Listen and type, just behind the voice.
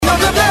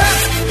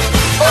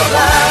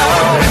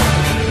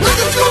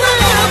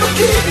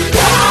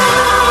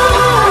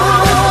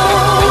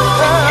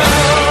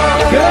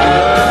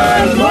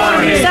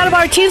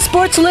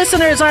sports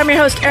listeners. I'm your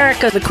host,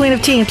 Erica, the Queen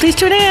of Teen. Please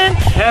tune in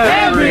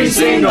every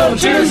single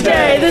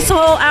Tuesday. This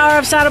whole hour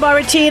of Santa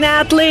Barbara teen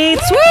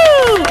athletes.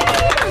 Woo!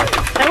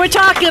 And we're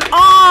talking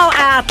all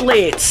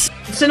athletes.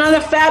 It's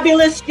another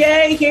fabulous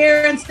day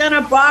here in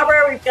Santa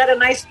Barbara. We've got a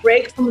nice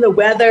break from the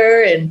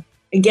weather. And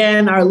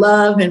again, our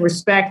love and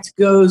respect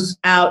goes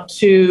out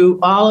to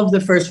all of the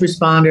first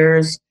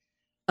responders.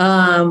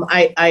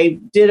 I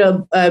did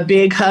a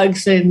big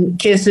hugs and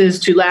kisses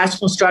to Lash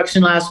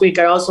Construction last week.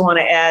 I also want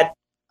to add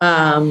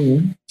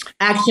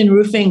Action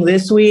Roofing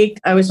this week.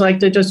 I always like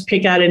to just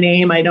pick out a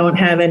name. I don't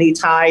have any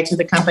tie to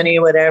the company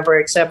or whatever,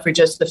 except for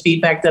just the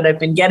feedback that I've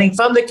been getting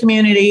from the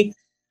community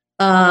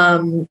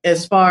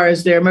as far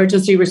as their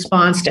emergency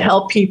response to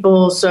help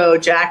people. So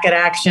Jacket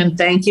Action,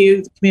 thank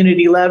you. The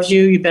community loves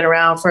you. You've been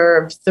around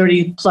for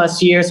 30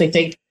 plus years. I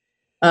think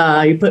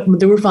you put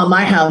the roof on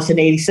my house in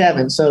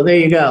 87. So there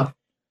you go.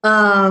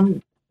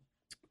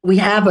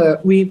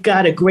 We've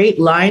got a great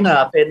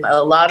lineup and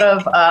a lot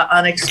of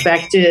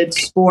unexpected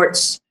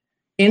sports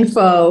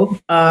info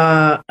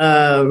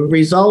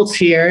results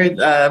here,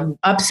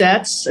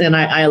 upsets, and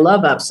I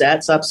love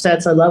upsets.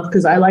 Upsets I love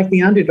because I like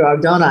the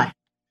underdog, don't I?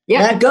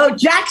 Yeah, go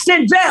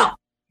Jacksonville.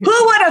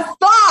 Who would have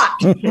thought?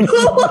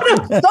 Who would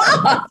have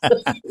thought?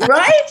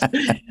 Right?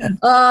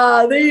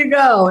 There you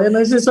go. And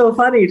this is so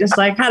funny. Just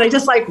like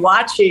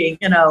watching,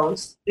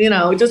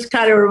 just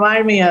kind of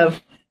remind me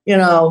of,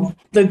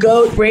 the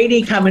GOAT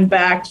Brady coming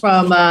back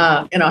from,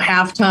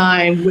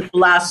 halftime with the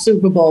last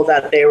Super Bowl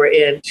that they were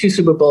in, 2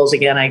 Super Bowls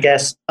again, I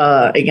guess,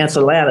 against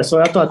Atlanta.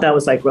 So I thought that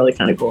was really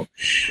kind of cool.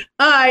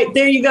 All right,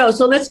 there you go.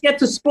 So let's get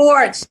to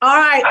sports. All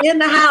right, in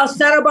the house,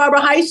 Santa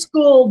Barbara High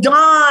School,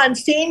 Dawn,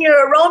 senior,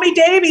 Romy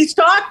Davies,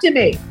 talk to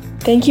me.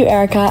 Thank you,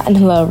 Erica, and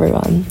hello,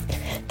 everyone.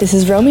 This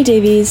is Romy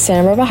Davies,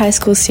 Santa Barbara High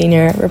School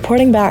senior,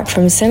 reporting back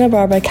from Santa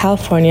Barbara,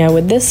 California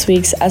with this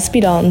week's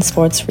SB Dalton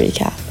Sports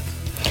Recap.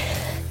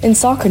 In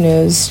soccer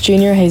news,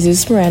 junior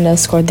Jesus Miranda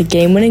scored the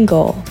game-winning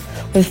goal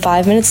with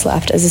 5 minutes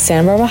left as the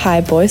Santa Barbara High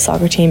boys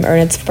soccer team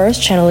earned its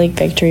first Channel League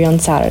victory on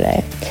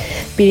Saturday,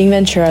 beating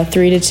Ventura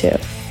 3-2.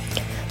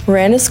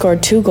 Miranda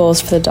scored 2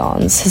 goals for the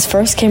Dons. His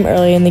first came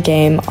early in the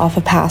game off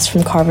a pass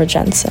from Carver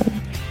Jensen.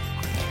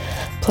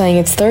 Playing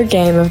its third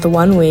game of the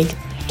 1 week,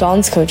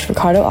 Dons coach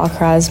Ricardo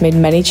Alcaraz made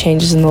many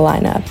changes in the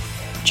lineup.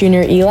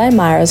 Junior Eli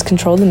Myers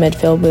controlled the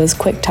midfield with his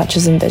quick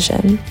touches and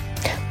vision.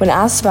 When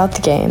asked about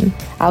the game,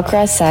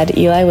 Alcaraz said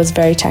Eli was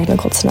very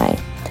technical tonight.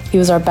 He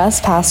was our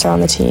best passer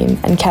on the team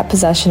and kept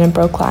possession and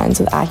broke lines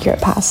with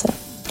accurate passing.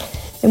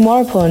 In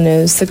water polo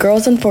news, the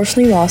girls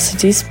unfortunately lost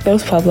to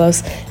Dos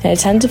Pueblos in a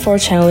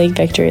 10-4 Channel League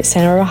victory at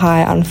Santa Barbara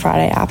High on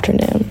Friday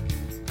afternoon.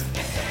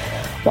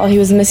 While he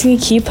was missing a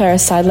key player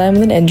sidelined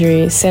with an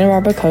injury, Santa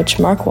Barbara coach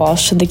Mark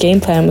Walsh said the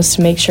game plan was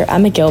to make sure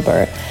Emma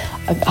Gilbert,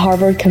 a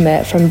Harvard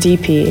commit from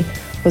DP,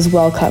 was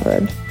well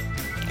covered.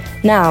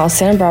 Now,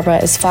 Santa Barbara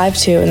is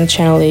 5-2 in the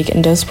Channel League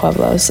and Dos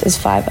Pueblos is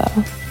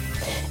 5-0.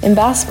 In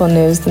basketball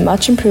news, the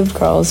much-improved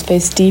girls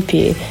faced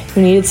DP,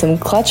 who needed some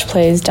clutch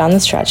plays down the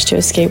stretch to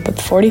escape with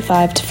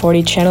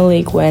 45-40 Channel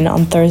League win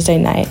on Thursday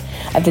night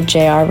at the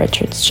J.R.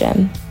 Richards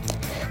Gym.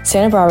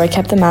 Santa Barbara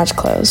kept the match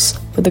close,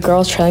 with the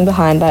girls trailing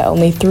behind by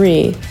only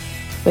 3,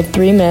 with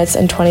 3 minutes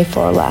and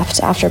 24 left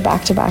after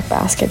back-to-back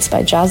baskets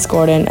by Jazz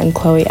Gordon and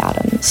Chloe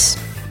Adams.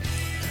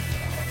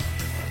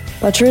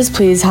 Butcher is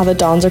pleased how the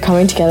Dons are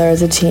coming together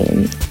as a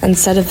team, and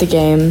said of the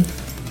game,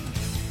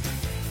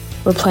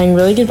 "We're playing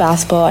really good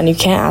basketball and you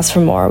can't ask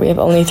for more. We have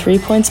only 3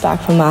 points back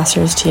from last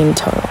year's team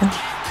total."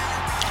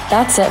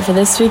 That's it for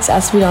this week's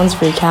SB Dons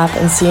recap,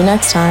 and see you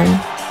next time.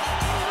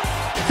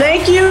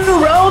 Thank you,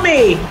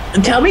 Romy.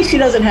 And tell me she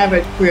doesn't have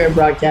a career in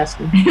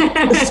broadcasting.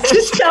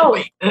 Just tell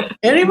me.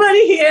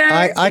 Anybody here?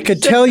 I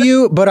could tell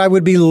you, but I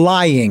would be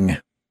lying.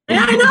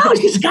 Yeah, I know.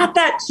 She's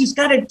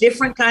got a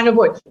different kind of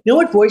voice. You know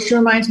what voice she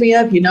reminds me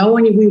of?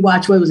 When we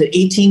watched, what was it,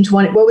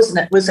 1820? What was it?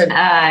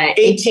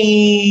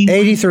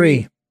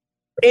 1883.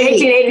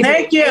 1883.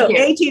 Thank you.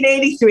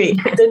 1883.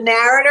 The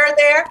narrator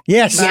there?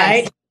 Yes.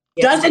 Right?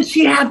 Yes. Doesn't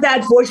she have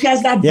that voice? She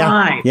has that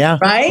vibe. Yeah.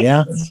 Right?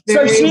 Yeah.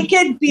 So she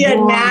could be a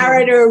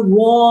narrator,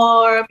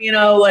 warm,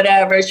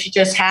 whatever. She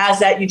just has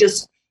that.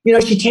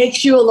 She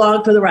takes you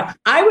along for the ride.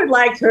 I would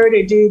like her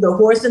to do the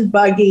horse and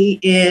buggy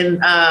in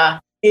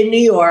New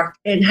York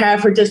and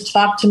have her just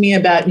talk to me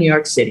about New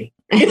York City.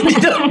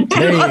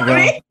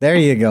 There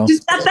you go.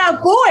 She's got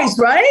that voice,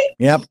 right?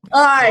 Yep.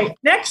 All right.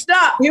 Next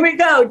up, here we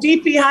go.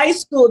 DP High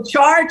School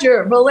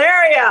Charger,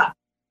 Valeria.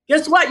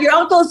 Guess what? Your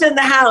uncle's in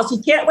the house.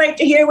 He can't wait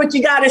to hear what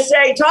you got to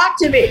say. Talk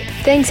to me.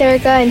 Thanks,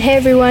 Erica. And hey,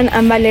 everyone.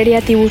 I'm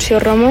Valeria Tiburcio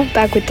Romo,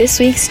 back with this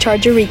week's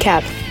Charger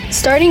recap.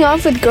 Starting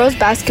off with girls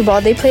basketball,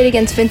 they played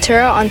against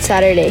Ventura on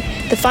Saturday.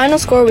 The final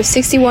score was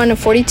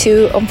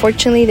 61-42.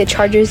 Unfortunately, the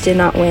Chargers did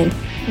not win.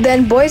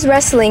 Then boys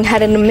wrestling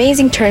had an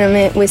amazing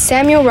tournament with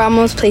Samuel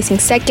Ramos placing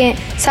second,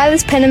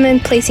 Silas Penniman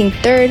placing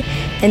third,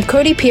 and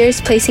Cody Pierce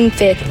placing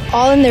fifth,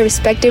 all in their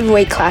respective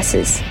weight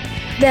classes.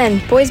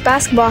 Then boys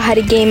basketball had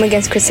a game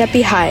against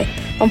Cressepi High.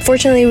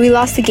 Unfortunately, we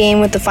lost the game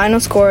with the final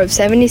score of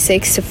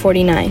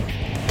 76-49.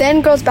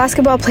 Then girls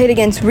basketball played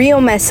against Rio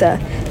Mesa.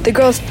 The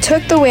girls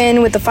took the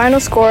win with the final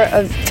score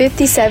of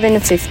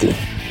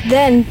 57-50.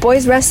 Then,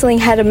 boys wrestling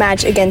had a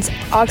match against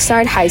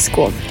Oxnard High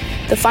School.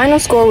 The final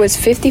score was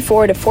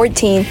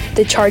 54-14,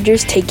 the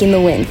Chargers taking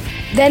the win.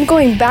 Then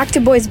going back to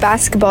boys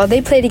basketball,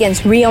 they played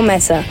against Rio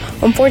Mesa.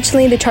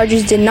 Unfortunately, the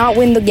Chargers did not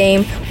win the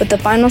game with the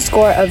final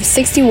score of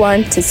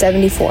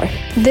 61-74.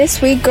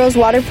 This week, girls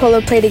water polo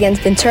played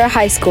against Ventura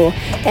High School,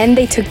 and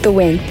they took the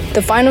win.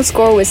 The final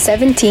score was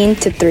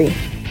 17-3.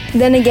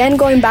 Then again,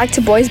 going back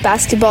to boys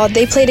basketball,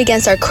 they played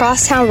against our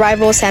crosstown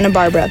rival Santa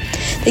Barbara.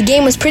 The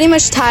game was pretty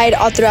much tied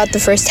all throughout the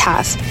first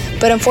half,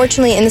 but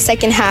unfortunately in the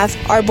second half,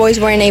 our boys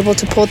weren't able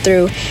to pull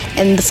through,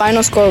 and the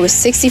final score was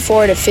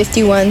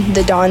 64-51,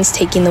 the Dons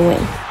taking the win.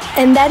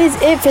 And that is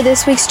it for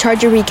this week's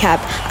Charger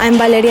Recap. I'm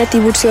Valeria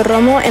Tiburcio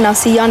Romo, and I'll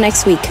see y'all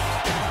next week.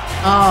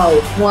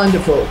 Oh,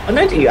 wonderful.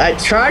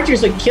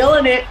 Chargers are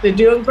killing it. They're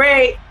doing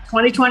great.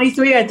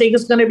 2023, I think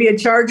it's going to be a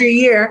Charger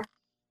year.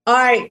 All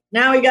right,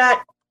 now we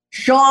got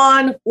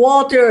Sean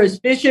Walters,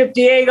 Bishop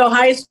Diego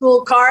High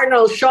School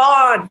Cardinals.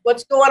 Sean,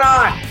 what's going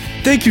on?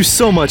 Thank you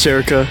so much,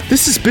 Erica.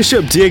 This is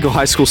Bishop Diego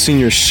High School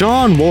senior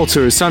Sean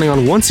Walters signing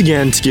on once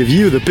again to give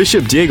you the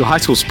Bishop Diego High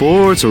School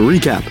Sports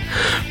Recap.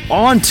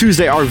 On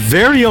Tuesday, our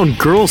very own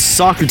girls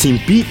soccer team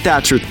beat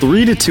Thatcher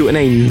 3-2 in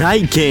a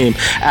night game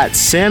at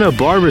Santa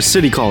Barbara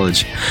City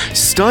College.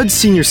 Stud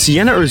senior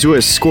Sienna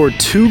Urzua scored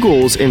 2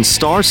 goals and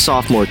star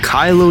sophomore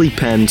Kai Lily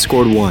Penn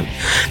scored 1.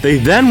 They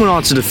then went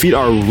on to defeat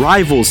our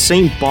rivals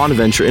St.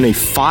 Bonaventure in a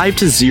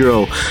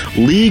 5-0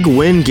 league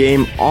win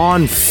game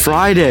on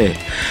Friday.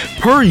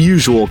 Per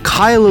usual,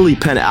 Kai Lily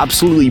Penn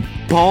absolutely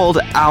balled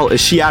out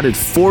as she added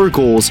 4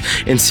 goals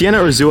and Sienna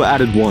Urzua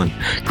added 1.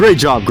 Great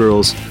job,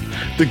 girls.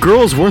 The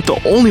girls weren't the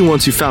only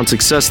ones who found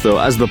success, though,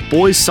 as the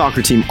boys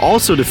soccer team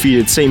also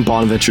defeated St.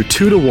 Bonaventure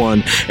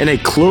 2-1 in a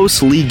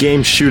close league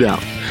game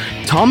shootout.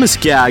 Thomas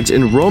Gaggs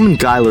and Roman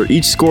Geiler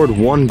each scored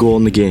 1 goal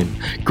in the game.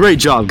 Great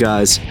job,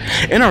 guys.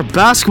 In our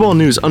basketball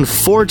news,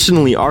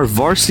 unfortunately, our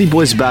varsity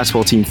boys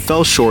basketball team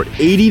fell short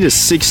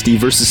 80-60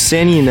 versus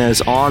San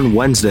Ynez on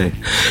Wednesday.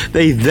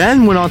 They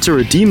then went on to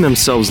redeem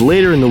themselves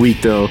later in the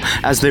week, though,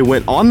 as they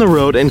went on the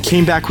road and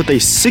came back with a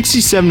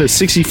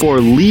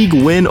 67-64 league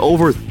win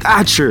over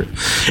Thatcher.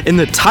 In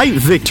the tight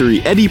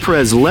victory, Eddie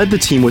Perez led the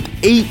team with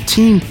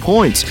 18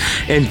 points,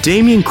 and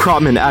Damian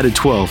Krotman added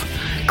 12.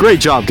 Great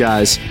job,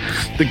 guys.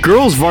 The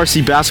girls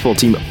varsity basketball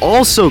team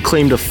also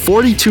claimed a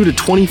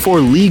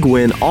 42-24 league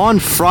win on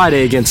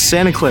Friday against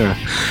Santa Clara.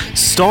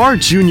 Star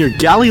junior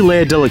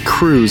Galilea de la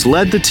Cruz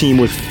led the team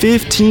with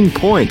 15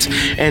 points,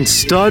 and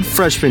stud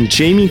freshman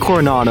Jamie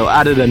Coronado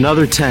added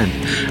another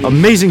 10.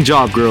 Amazing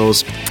job,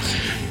 girls.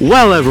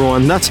 Well,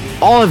 everyone, that's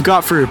all I've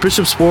got for your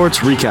Bishop Sports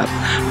Recap.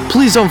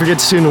 Please don't forget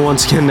to tune in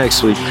once again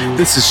next week.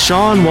 This is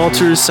Sean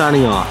Walters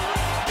signing off.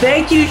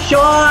 Thank you,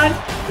 Sean.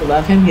 You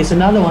love him. He's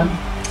another one.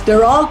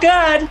 They're all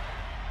good.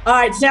 All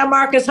right, San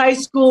Marcos High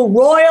School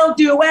Royal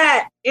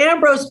Duet.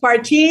 Ambrose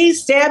Partee,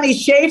 Sammy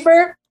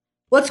Schaefer.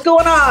 What's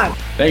going on?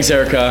 Thanks,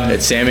 Erica.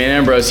 It's Sammy and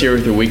Ambrose here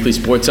with your weekly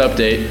sports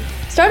update.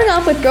 Starting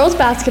off with girls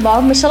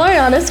basketball, Michelle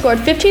Ariana scored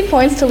 15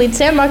 points to lead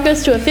San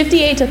Marcos to a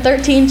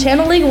 58-13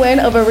 Channel League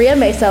win over Rio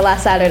Mesa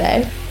last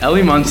Saturday.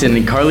 Ellie Munson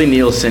and Carly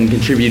Nielsen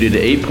contributed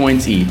 8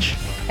 points each.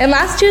 And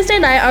last Tuesday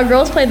night, our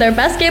girls played their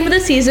best game of the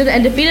season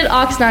and defeated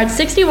Oxnard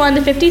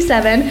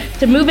 61-57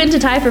 to move into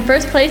tie for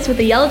first place with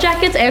the Yellow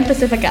Jackets and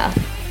Pacifica.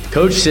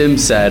 Coach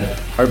Sims said,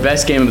 "Our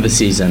best game of the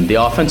season. The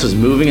offense was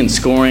moving and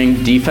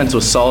scoring, defense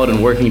was solid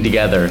and working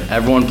together.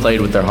 Everyone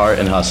played with their heart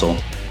and hustle."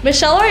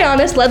 Michelle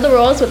Arianes led the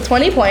Royals with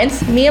 20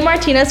 points, Mia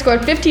Martinez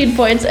scored 15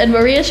 points, and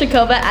Maria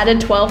Shakova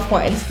added 12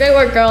 points. Great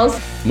work, girls.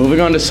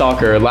 Moving on to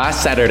soccer,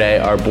 last Saturday,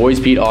 our boys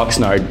beat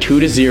Oxnard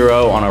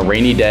 2-0 on a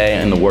rainy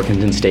day in the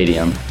Workington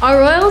Stadium. Our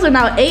Royals are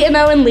now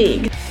 8-0 in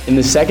league. In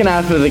the second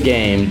half of the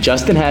game,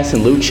 Justin Hess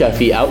and Luke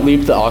Sheffy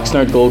outleaped the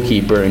Oxnard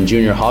goalkeeper, and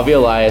junior Javi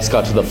Elias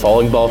got to the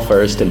falling ball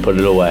first and put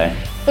it away.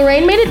 The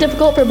rain made it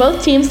difficult for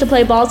both teams to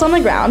play balls on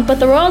the ground, but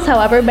the Royals,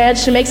 however,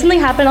 managed to make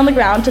something happen on the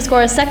ground to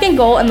score a second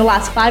goal in the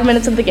last 5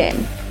 minutes of the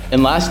game.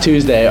 And last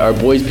Tuesday, our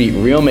boys beat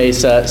Rio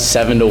Mesa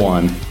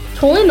 7-1.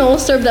 Tolly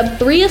Knowles served up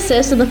 3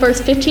 assists in the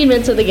first 15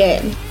 minutes of the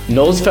game.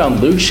 Knowles found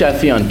Luke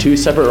Sheffy on 2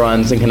 separate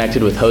runs and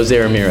connected with Jose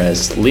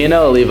Ramirez.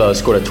 Leonel Olivo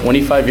scored a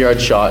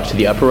 25-yard shot to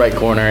the upper right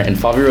corner, and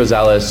Favi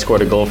Rosales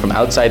scored a goal from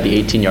outside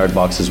the 18-yard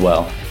box as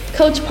well.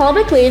 Coach Paul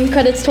McLean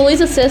credits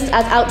Tolly's assist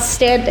as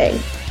outstanding.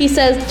 He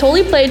says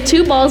Tolly played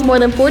 2 balls more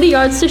than 40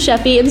 yards to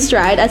Sheffy in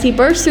stride as he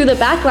burst through the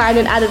back line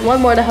and added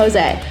 1 more to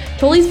Jose.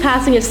 Tolly's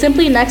passing is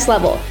simply next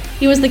level.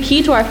 He was the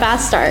key to our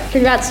fast start.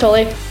 Congrats,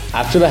 Tolly.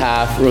 After the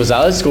half,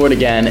 Rosales scored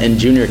again, and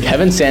junior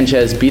Kevin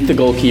Sanchez beat the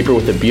goalkeeper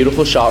with a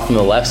beautiful shot from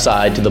the left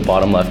side to the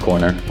bottom left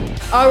corner.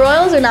 Our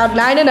Royals are now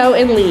 9-0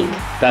 in league.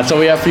 That's all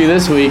we have for you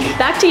this week.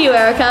 Back to you,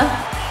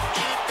 Erica.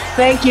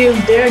 Thank you.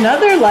 They're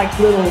another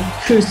little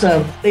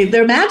trousseau.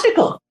 They're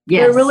magical.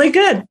 Yes. They're really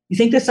good. You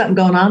think there's something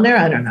going on there?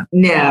 I don't know.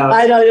 No.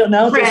 I don't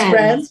know. Friends. Just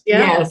friends. Yeah.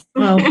 Yes.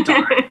 Oh,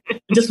 darn.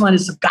 I just wanted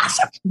some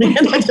gossip.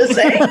 I just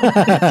say,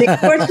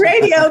 Sports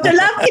Radio, the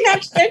Love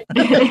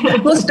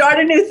Connection. We'll start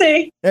a new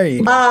thing. There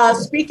you go.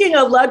 Speaking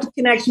of Love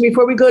Connection,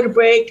 before we go to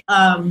break,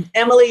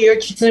 Emily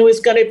Urchison was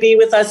going to be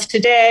with us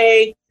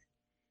today.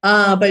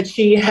 But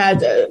she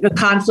had a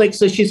conflict,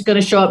 so she's going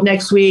to show up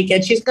next week,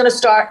 and she's going to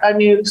start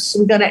we're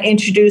going to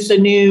introduce a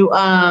new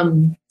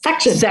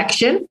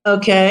section.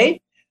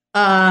 Okay.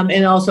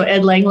 And also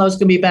Ed Langlow's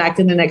going to be back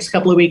in the next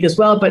couple of weeks as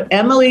well. But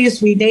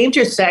we named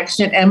her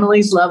section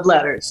Emily's Love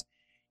Letters.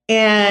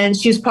 And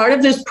she's part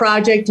of this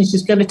project, and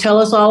she's going to tell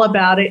us all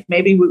about it.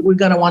 Maybe we're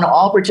going to want to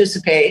all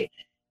participate.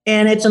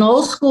 And it's an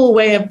old school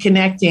way of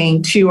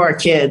connecting to our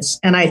kids.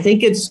 And I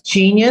think it's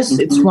genius.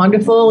 It's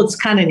wonderful. It's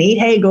kind of neat.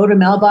 Hey, go to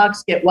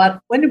mailbox, get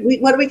what? What do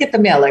we get the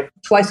mail? Like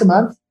twice a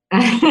month?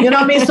 You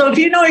know what I mean? So if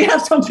you know you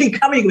have something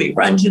coming, we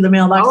run to the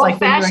mailbox like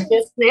fashioned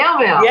snail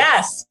mail.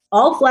 Yes.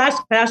 All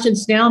fashion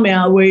snail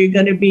mail where you're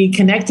going to be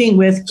connecting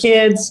with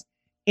kids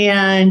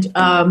and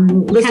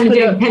listen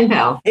to a pen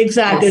pal.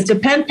 Exactly. Yes. It's a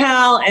pen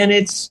pal, and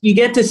you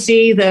get to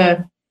see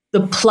the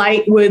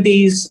plight where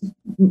these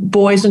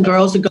boys and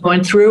girls are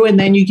going through, and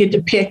then you get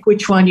to pick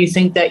which one you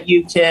think that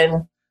you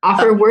can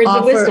offer words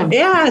of wisdom.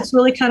 Yeah, it's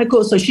really kind of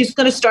cool. So she's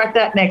going to start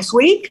that next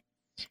week,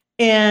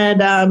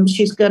 and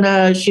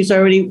she's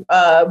already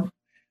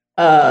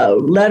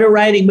letter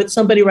writing with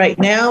somebody right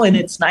now, and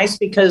it's nice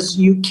because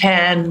you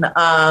can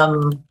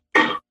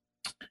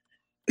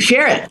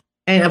share it.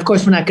 And of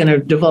course, we're not going to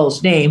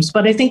divulge names,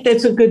 but I think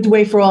that's a good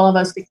way for all of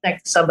us to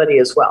connect to somebody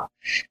as well.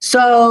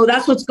 So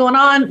that's what's going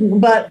on.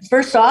 But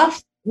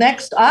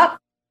next up,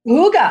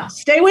 Huga,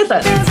 stay with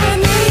us.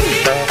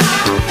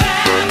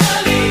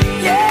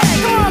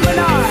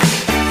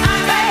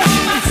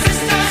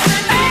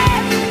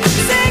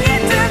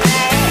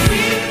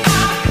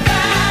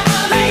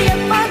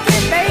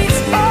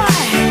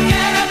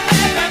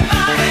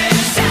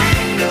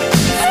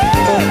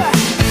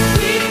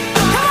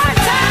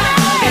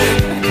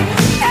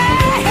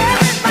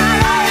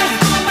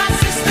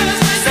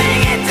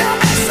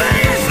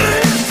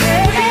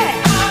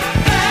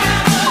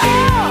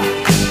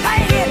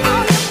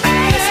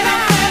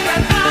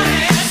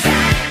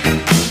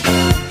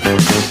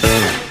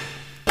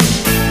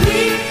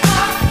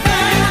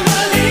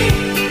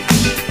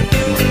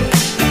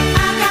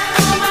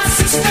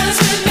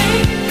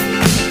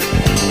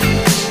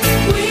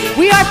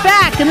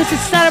 And this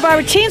is Santa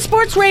Barbara Teen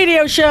Sports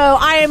Radio Show.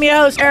 I am your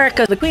host,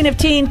 Erica, the Queen of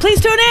Teen.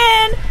 Please tune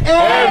in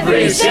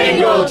every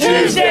single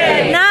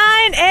Tuesday,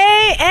 9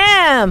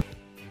 a.m.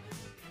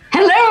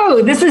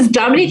 Hello, this is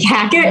Dominique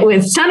Hackett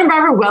with Santa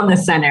Barbara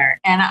Wellness Center,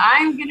 and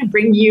I'm going to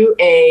bring you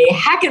a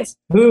Hackett's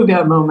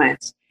Hygge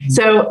moment.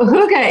 So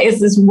hygge is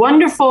this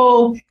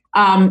wonderful,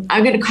 I'm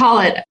going to call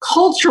it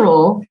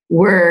cultural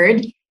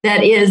word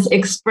that is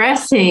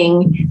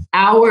expressing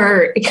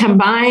our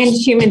combined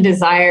human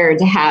desire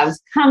to have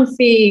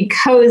comfy,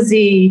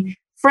 cozy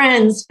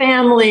friends,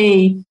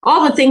 family,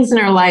 all the things in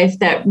our life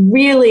that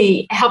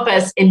really help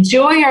us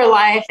enjoy our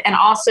life and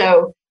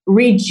also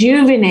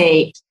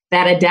rejuvenate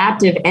that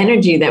adaptive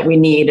energy that we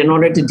need in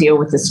order to deal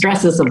with the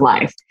stresses of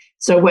life.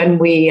 So when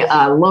we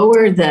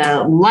lower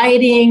the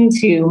lighting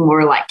to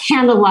more like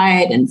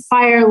candlelight and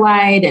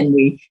firelight, and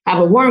we have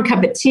a warm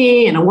cup of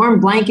tea and a warm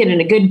blanket and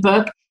a good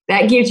book,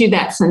 that gives you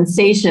that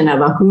sensation of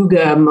a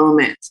hygge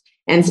moment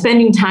and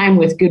spending time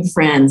with good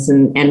friends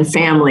and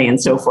family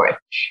and so forth.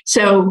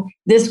 So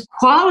this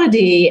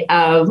quality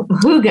of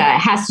hygge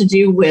has to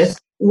do with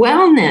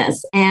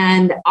wellness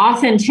and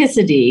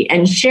authenticity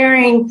and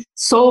sharing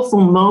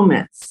soulful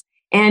moments.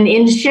 And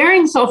in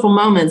sharing soulful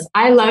moments,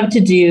 I love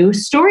to do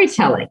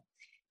storytelling.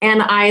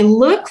 And I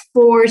look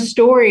for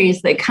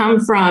stories that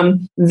come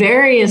from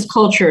various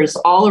cultures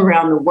all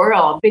around the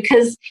world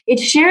because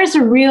it shares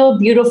a real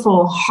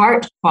beautiful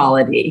heart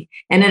quality.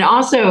 And it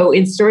also,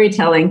 in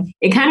storytelling,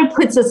 it kind of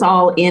puts us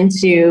all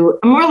into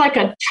more like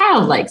a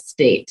childlike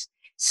state.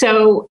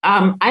 So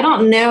I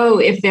don't know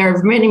if there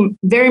are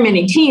very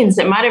many teens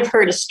that might have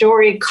heard a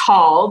story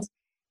called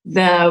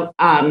The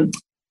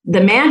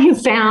Man Who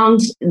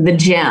Found the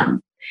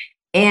Gem.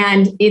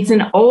 And it's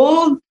an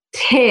old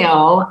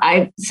tale.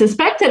 I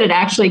suspect that it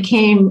actually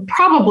came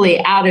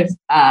probably out of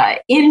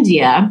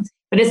India,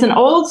 but it's an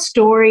old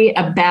story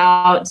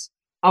about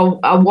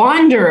a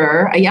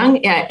wanderer,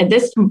 at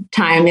this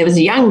time it was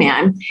a young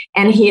man,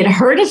 and he had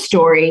heard a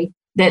story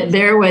that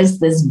there was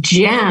this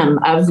gem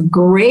of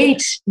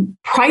great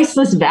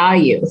priceless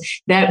value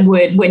that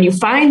would, when you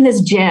find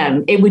this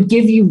gem, it would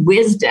give you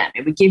wisdom,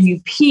 it would give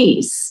you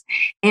peace.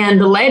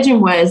 And the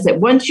legend was that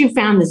once you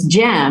found this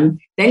gem,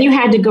 then you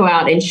had to go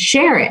out and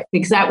share it,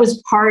 because that was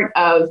part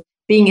of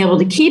being able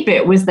to keep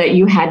it, was that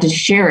you had to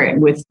share it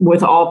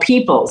with all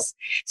peoples.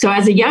 So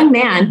as a young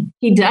man,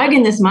 he dug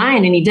in this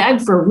mine, and he dug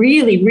for a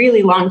really,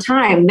 really long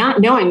time,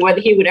 not knowing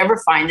whether he would ever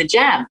find the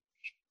gem.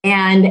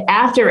 And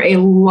after a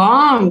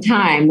long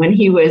time, when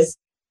he was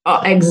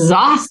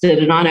exhausted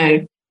and on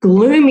a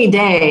gloomy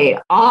day,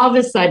 all of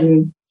a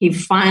sudden he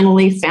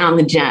finally found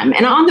the gem.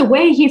 And on the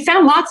way, he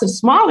found lots of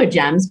smaller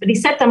gems, but he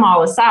set them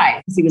all aside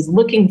because he was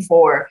looking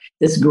for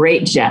this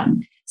great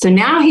gem. So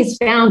now he's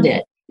found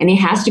it, and he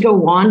has to go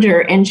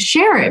wander and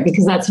share it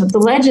because that's what the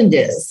legend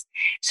is.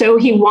 So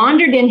he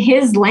wandered in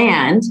his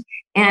land.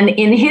 And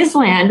in his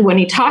land, when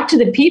he talked to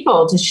the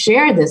people to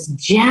share this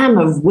gem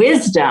of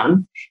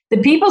wisdom, the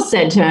people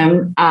said to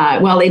him, a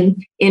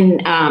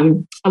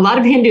lot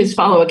of Hindus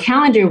follow a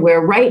calendar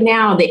where right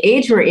now the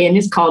age we're in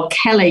is called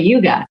Kali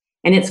Yuga,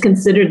 and it's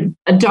considered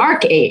a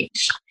dark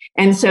age.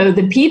 And so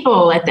the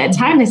people at that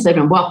time, they said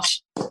to him, well,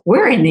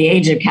 we're in the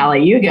age of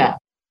Kali Yuga.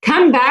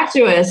 Come back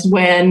to us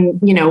when,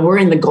 we're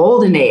in the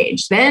golden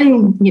age.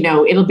 Then,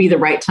 it'll be the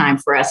right time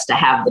for us to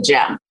have the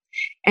gem.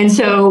 And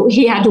so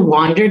he had to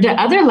wander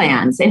to other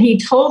lands, and he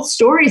told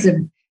stories of,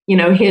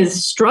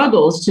 his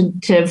struggles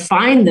to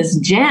find this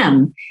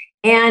gem.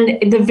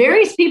 And the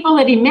various people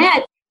that he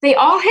met, they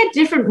all had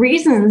different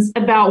reasons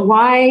about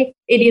why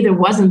it either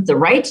wasn't the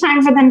right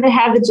time for them to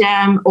have the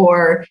gem,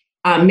 or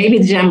maybe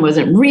the gem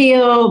wasn't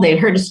real. They'd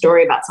heard a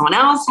story about someone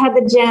else had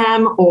the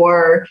gem,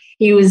 or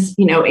he was,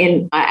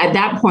 at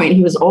that point,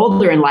 he was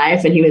older in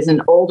life and he was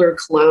in older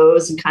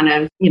clothes and kind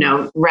of,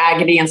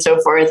 raggedy and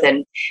so forth.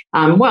 And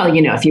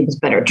if he was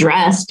better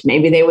dressed,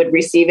 maybe they would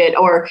receive it.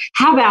 Or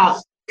how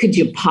about, could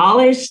you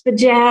polish the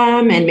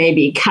gem and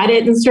maybe cut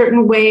it in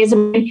certain ways? I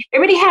mean,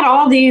 everybody had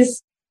all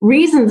these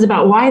reasons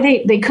about why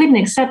they couldn't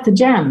accept the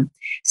gem.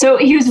 So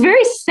he was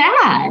very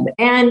sad,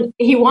 and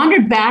he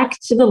wandered back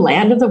to the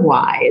land of the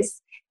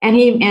wise, and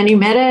he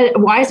met a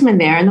wise man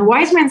there. And the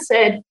wise man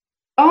said,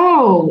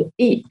 oh,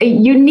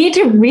 you need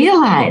to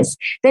realize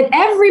that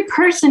every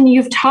person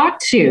you've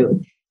talked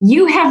to,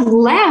 you have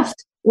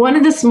left one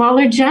of the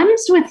smaller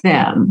gems with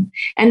them.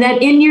 And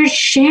that in your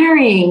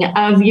sharing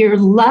of your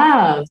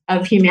love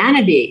of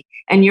humanity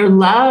and your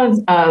love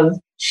of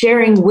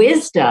sharing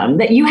wisdom,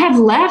 that you have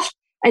left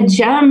a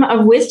gem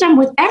of wisdom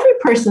with every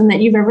person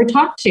that you've ever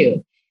talked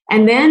to.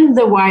 And then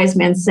the wise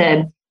man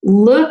said,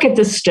 look at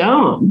the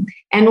stone.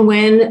 And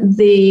when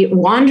the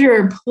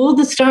wanderer pulled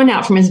the stone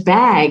out from his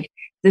bag,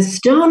 the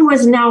stone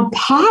was now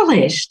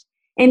polished,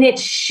 and it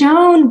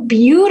shone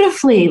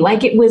beautifully,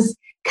 like it was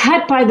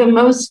cut by the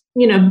most,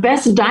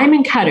 best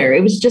diamond cutter.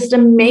 It was just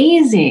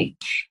amazing.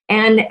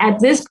 And at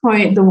this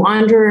point, the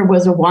wanderer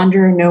was a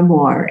wanderer no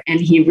more. And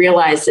he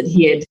realized that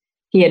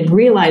he had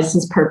realized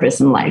his purpose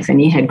in life, and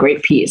he had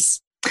great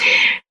peace.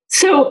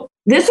 So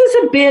this is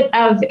a bit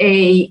of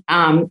a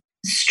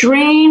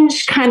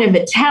strange kind of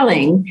a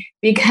telling,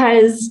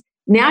 because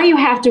now you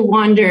have to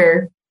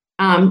wonder,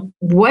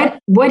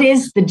 what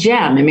is the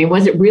gem? I mean,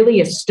 was it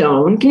really a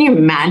stone? Can you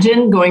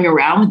imagine going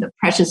around with a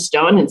precious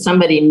stone and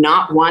somebody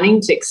not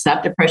wanting to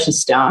accept a precious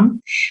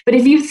stone? But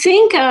if you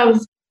think of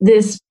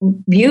this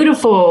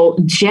beautiful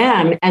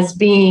gem as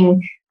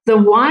being the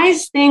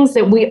wise things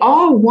that we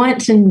all want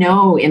to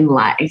know in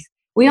life,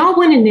 we all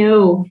want to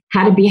know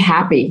how to be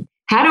happy.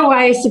 How do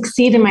I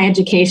succeed in my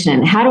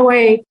education? How do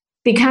I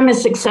become a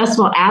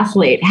successful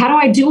athlete? How do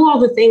I do all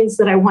the things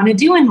that I want to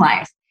do in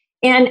life?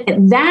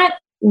 And that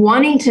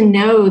wanting to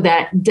know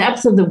that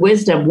depth of the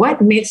wisdom,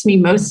 what makes me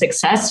most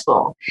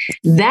successful,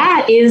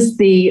 that is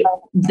the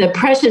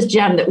precious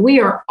gem that we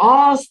are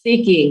all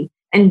seeking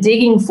and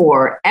digging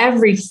for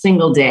every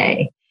single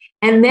day.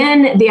 And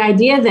then the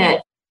idea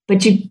that,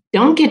 but you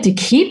don't get to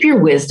keep your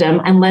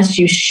wisdom unless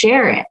you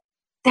share it.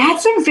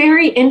 That's a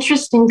very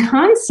interesting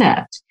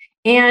concept.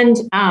 And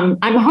I'm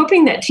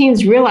hoping that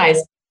teens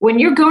realize when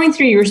you're going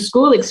through your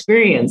school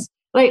experience,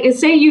 like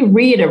say you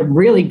read a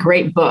really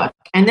great book,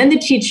 and then the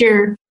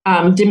teacher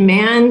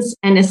demands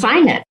an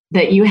assignment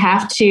that you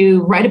have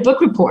to write a book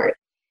report.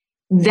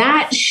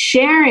 That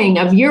sharing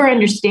of your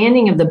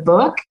understanding of the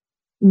book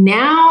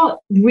now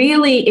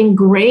really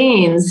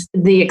ingrains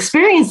the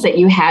experience that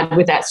you had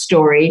with that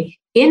story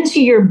into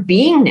your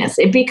beingness.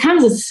 It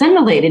becomes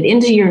assimilated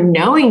into your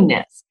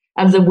knowingness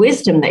of the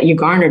wisdom that you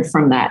garnered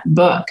from that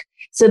book.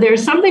 So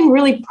there's something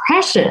really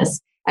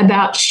precious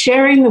about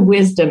sharing the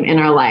wisdom in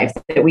our life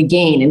that we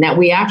gain, and that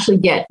we actually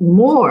get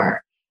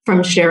more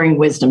from sharing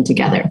wisdom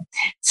together.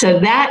 So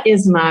that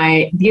is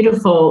my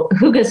beautiful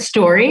Hygge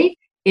story.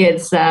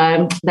 It's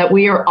that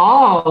we are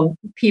all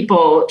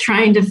people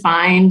trying to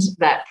find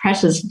that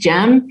precious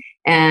gem.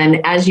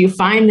 And as you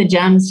find the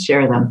gems,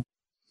 share them.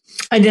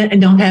 I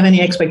don't have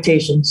any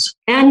expectations.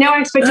 And no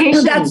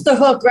expectations. That's the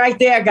hook right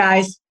there,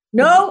 guys.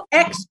 No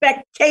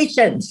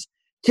expectations.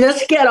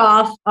 Just get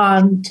off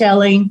on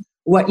telling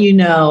what you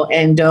know,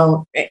 and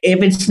don't,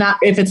 if it's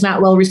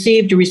not well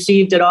received or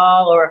received at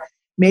all, or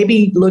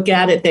maybe look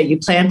at it that you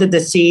planted the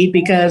seed.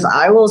 Because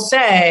I will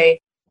say,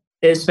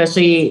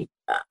 especially,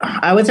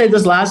 I would say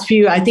this last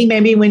few, I think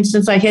maybe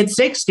since I hit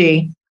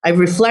 60, I've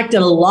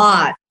reflected a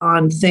lot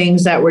on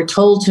things that were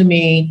told to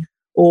me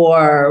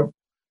or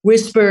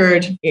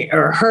whispered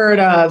or heard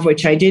of,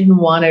 which I didn't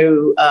want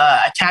to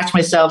attach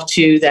myself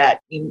to,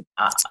 that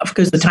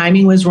because the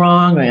timing was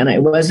wrong and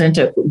it wasn't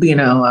a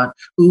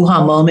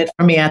ooh-ha moment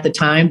for me at the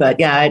time. But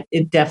yeah,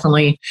 it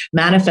definitely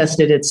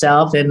manifested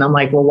itself. And I'm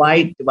like, well,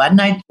 why didn't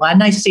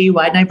I see?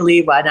 Why didn't I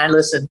believe? Why didn't I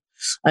listen?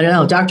 I don't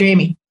know. Dr.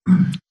 Amy.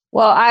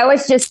 Well, I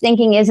was just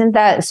thinking, isn't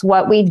that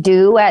what we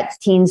do at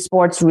Teen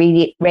Sports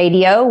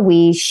Radio?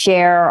 We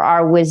share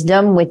our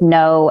wisdom with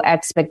no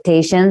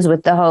expectations,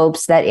 with the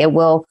hopes that it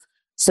will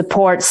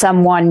support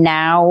someone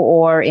now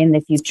or in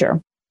the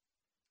future.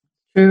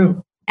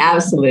 True.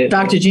 Absolutely.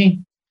 Dr.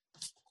 Jean.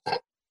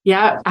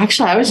 Yeah,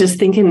 actually, I was just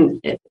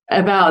thinking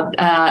about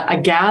a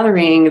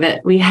gathering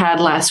that we had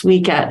last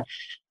week at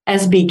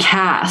SB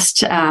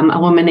Cast. A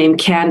woman named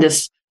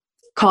Candace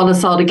called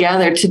us all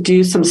together to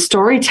do some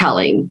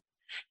storytelling.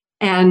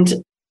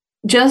 And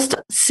just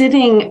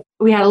sitting,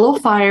 we had a little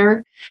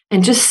fire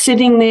and just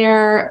sitting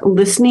there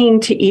listening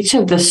to each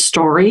of the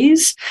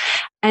stories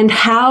and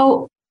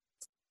how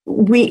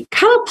we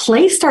kind of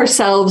placed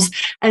ourselves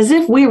as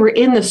if we were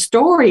in the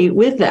story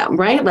with them,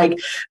 right? Like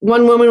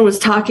one woman was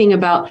talking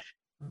about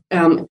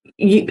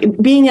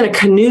being in a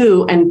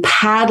canoe and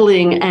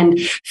paddling and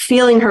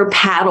feeling her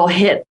paddle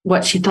hit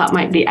what she thought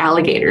might be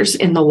alligators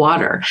in the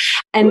water,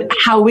 and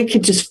how we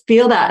could just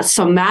feel that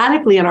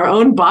somatically in our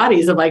own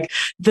bodies of like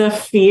the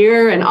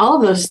fear and all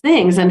of those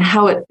things, and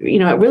how it,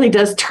 it really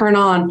does turn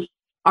on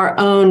our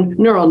own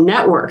neural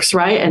networks,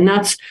 right? And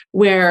that's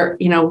where,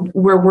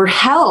 where we're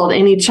held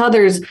in each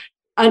other's,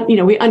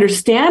 we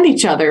understand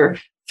each other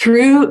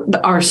through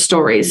our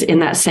stories in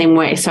that same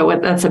way. So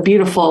that's a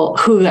beautiful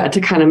hula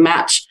to kind of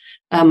match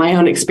my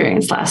own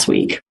experience last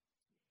week.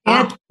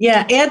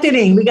 Yeah,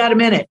 Anthony, we got a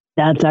minute.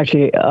 That's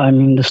actually,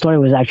 the story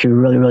was actually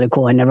really, really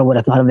cool. I never would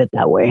have thought of it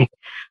that way.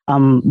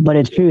 But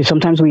it's true.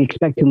 Sometimes we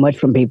expect too much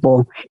from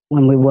people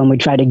when we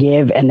try to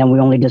give, and then we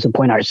only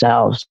disappoint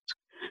ourselves.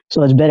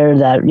 So it's better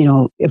that,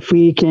 if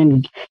we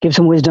can give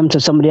some wisdom to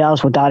somebody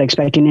else without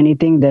expecting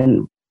anything,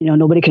 then,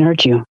 nobody can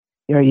hurt you.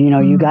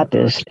 You got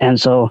this. And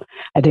so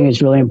I think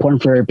it's really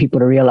important for people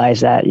to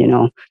realize that,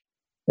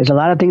 there's a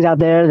lot of things out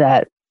there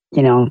that,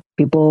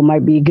 people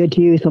might be good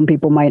to you. Some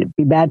people might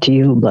be bad to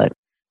you, but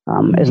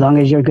as long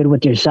as you're good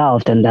with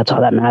yourself, then that's all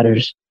that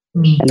matters.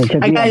 And it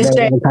took me a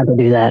very long time to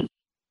do that.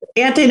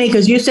 Anthony,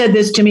 because you said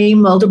this to me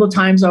multiple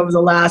times over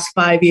the last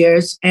 5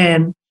 years.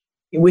 And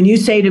when you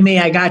say to me,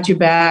 I got you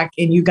back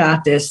and you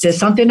got this, there's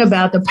something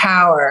about the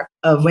power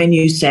of when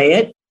you say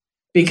it.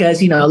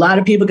 Because, a lot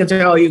of people can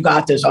say, oh, you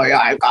got this. Oh, yeah,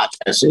 I got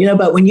this.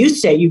 But when you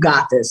say you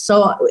got this.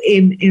 So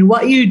in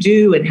what you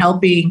do in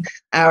helping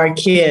our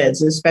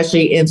kids,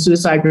 especially in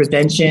suicide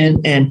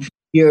prevention, and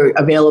you're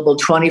available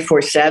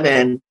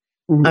 24/7,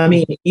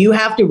 you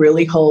have to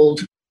really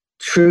hold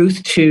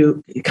truth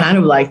to kind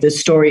of like this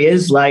story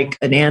is like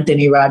an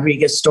Anthony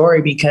Rodriguez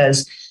story,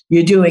 because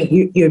you're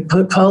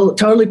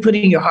totally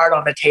putting your heart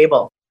on the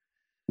table.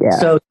 Yeah.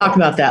 So talk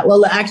about that.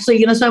 Well, actually,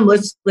 you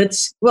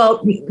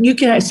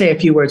can say a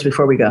few words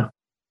before we go.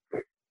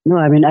 No,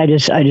 I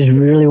just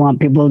really want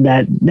people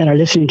that are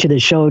listening to the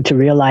show to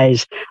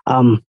realize,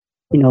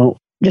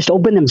 just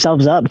open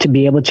themselves up to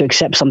be able to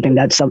accept something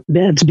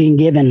that's being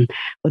given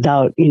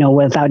without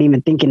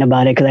even thinking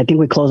about it. Because I think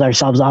we close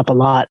ourselves off a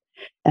lot,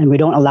 and we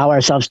don't allow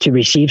ourselves to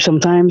receive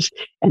sometimes,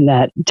 and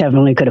that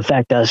definitely could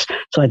affect us.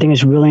 So I think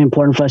it's really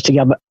important for us to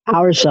give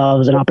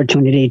ourselves an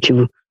opportunity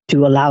to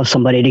allow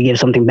somebody to give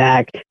something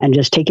back and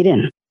just take it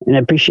in and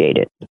appreciate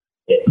it.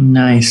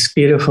 Nice.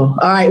 Beautiful.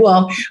 All right.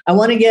 Well, I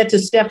want to get to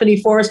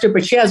Stephanie Forrester,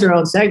 but she has her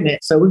own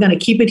segment. So we're going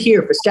to keep it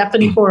here for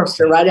Stephanie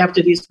Forrester right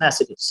after these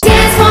messages.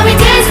 Dance for me,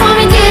 dance for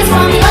me, dance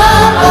for me. Oh,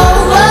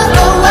 oh, oh,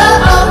 oh,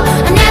 oh,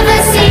 oh. I never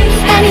seen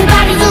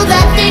anybody do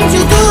the things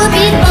you do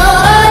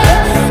before.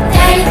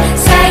 They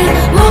say,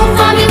 move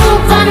for me,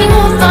 move for me,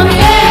 move for me.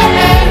 Hey,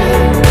 hey.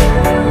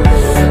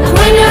 And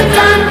when you're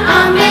done,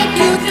 I'll make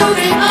you do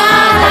it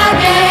all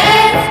again.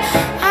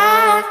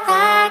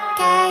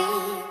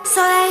 So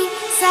they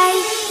say,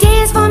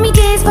 dance for me,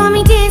 dance for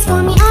me, dance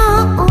for me.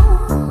 Oh,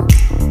 oh.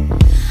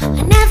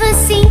 I never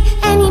seen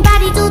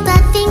anybody do the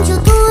things you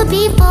do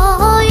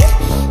before.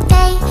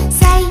 They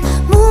say,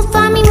 move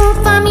for me, move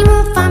for me,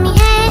 move for me.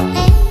 Hey,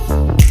 hey.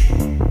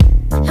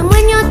 And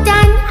when you're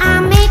done,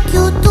 I'll make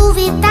you do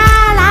it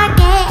all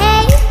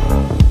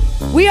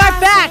again. We are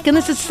back, and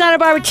this is Santa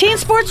Barbara Teen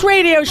Sports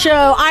Radio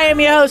Show. I am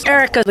your host,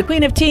 Erica, the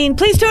Queen of Teen.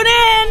 Please tune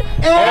in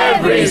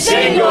every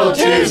single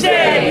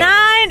Tuesday,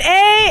 9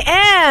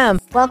 a.m.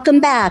 Welcome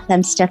back.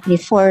 I'm Stephanie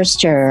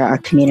Forrester, our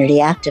community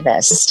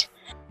activist.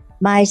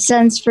 My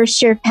son's first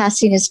year of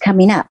passing is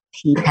coming up.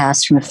 He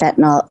passed from a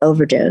fentanyl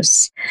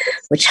overdose,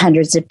 which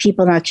hundreds of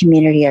people in our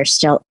community are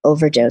still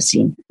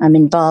overdosing. I'm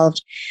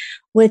involved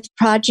with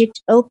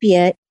Project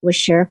Opiate with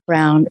Sheriff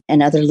Brown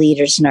and other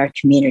leaders in our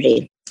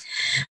community.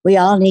 We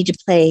all need to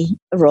play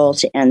a role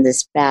to end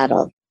this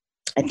battle.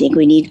 I think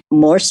we need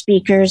more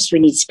speakers. We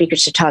need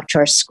speakers to talk to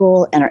our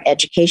school and our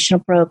educational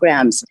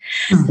programs.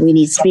 We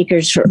need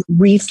speakers for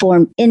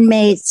reformed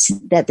inmates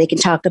that they can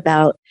talk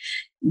about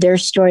their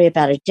story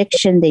about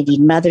addiction. They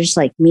need mothers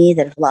like me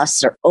that have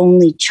lost their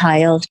only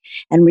child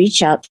and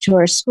reach out to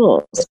our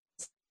schools.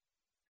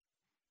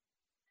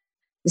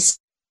 This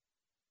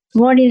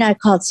morning, I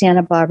called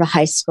Santa Barbara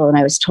High School, and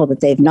I was told that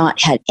they've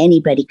not had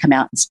anybody come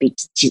out and speak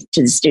to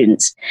the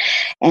students.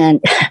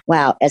 And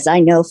wow, as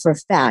I know for a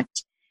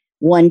fact,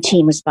 one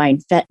team was buying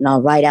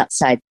fentanyl right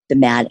outside the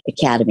MAD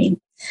Academy.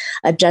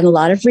 I've done a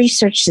lot of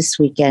research this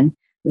weekend.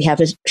 We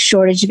have a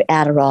shortage of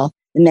Adderall.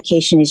 The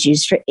medication is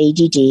used for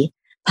ADD.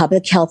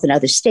 Public Health in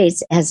other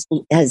states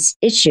has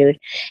issued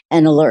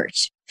an alert.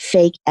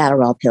 Fake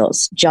Adderall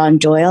pills. John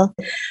Doyle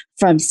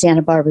from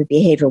Santa Barbara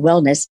Behavioral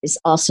Wellness is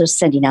also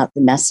sending out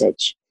the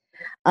message.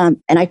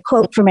 And I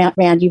quote from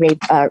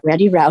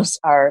Randy Rouse,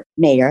 our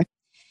mayor,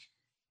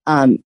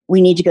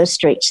 we need to go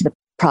straight to the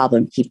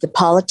problem. Keep the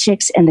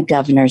politics and the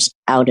governors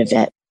out of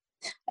it.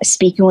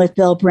 Speaking with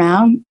Bill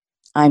Brown,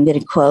 I'm going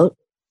to quote,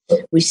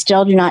 we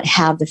still do not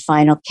have the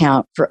final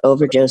count for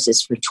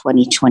overdoses for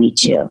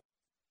 2022.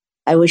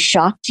 I was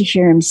shocked to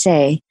hear him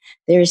say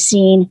they're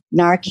seeing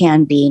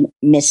Narcan being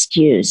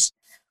misused.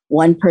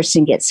 One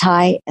person gets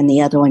high and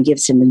the other one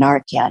gives him the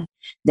Narcan.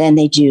 Then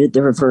they do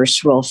the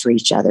reverse role for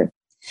each other.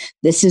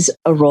 This is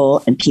a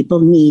role and people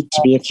need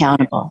to be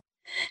accountable.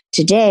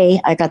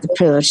 Today, I got the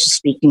privilege of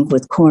speaking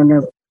with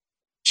Coroner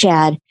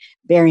Chad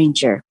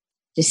Behringer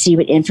to see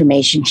what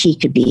information he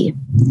could be.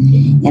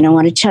 And I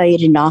want to tell you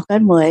to knock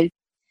on wood,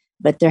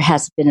 but there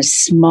has been a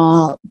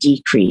small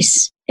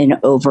decrease in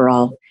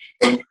overall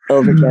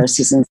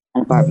overdoses in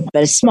Santa Barbara,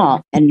 but a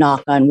small, and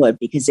knock on wood,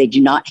 because they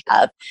do not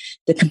have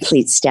the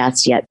complete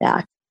stats yet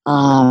back.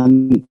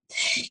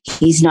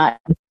 He's not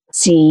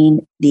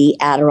seeing the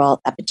Adderall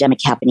epidemic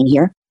happening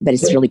here, but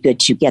it's really good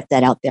to get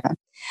that out there.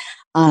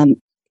 And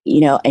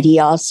he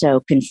also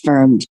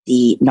confirmed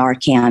the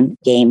Narcan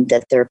game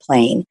that they're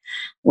playing,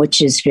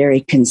 which is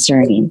very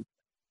concerning.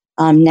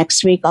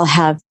 Next week, I'll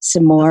have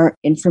some more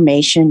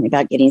information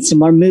about getting some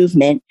more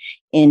movement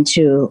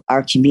into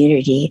our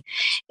community.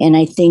 And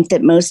I think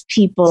that most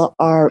people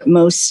are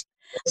most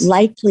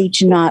likely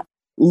to not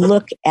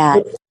look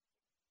at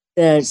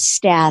the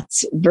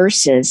stats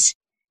versus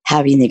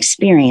having the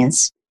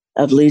experience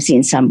of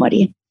losing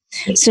somebody.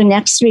 So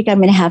next week, I'm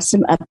going to have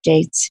some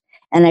updates,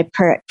 and I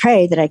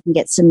pray that I can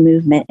get some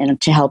movement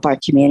to help our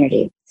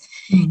community.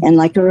 Mm-hmm. And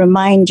like a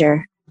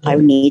reminder, I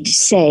need to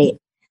say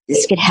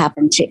this could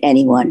happen to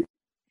anyone.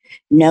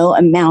 No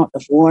amount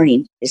of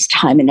warning is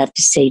time enough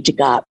to say to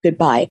God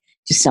goodbye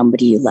to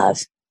somebody you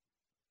love.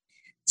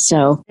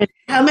 So,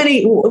 how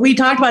many? We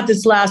talked about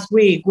this last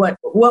week. What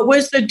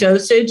was the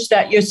dosage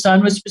that your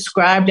son was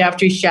prescribed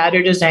after he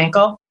shattered his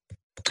ankle?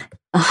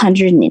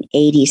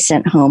 180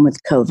 sent home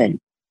with COVID.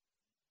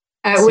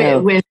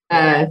 With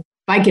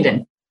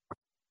Vicodin,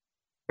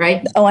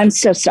 right? Oh, I'm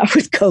so sorry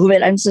with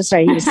COVID. I'm so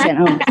sorry he was sent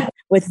home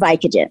with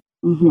Vicodin.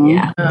 Mm-hmm.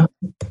 Yeah.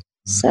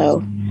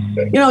 So,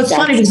 it's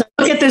funny because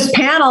I look at this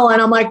panel and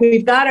I'm like,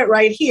 we've got it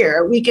right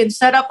here. We can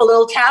set up a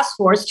little task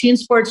force, Teen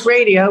Sports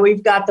Radio.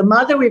 We've got the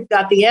mother, we've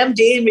got the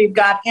MD, and we've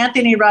got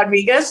Anthony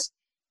Rodriguez.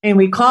 And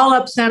we call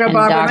up Santa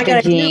Barbara.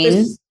 Dr.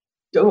 Jean.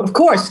 Of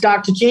course,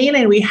 Dr. Jean.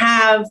 And we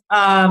have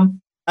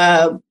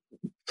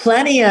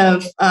plenty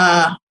of,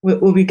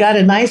 we got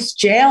a nice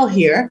jail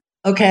here.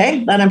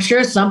 Okay. And I'm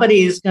sure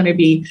somebody is going to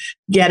be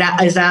is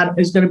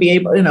going to be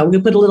able, we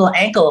put a little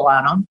ankle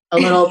on them, a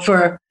little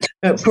for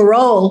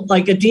parole,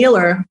 like a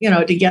dealer,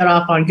 to get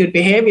off on good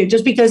behavior,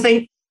 just because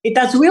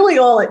that's really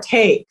all it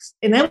takes.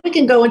 And then we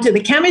can go into the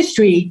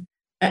chemistry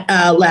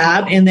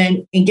lab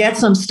and get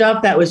some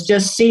stuff that was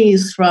just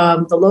seized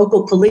from the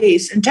local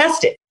police and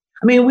test it.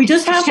 I mean, we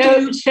just have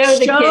to show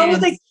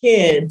the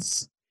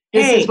kids.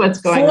 This is what's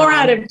going on. 4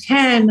 out of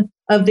 10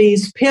 of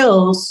these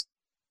pills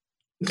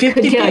could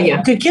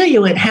kill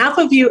you. And half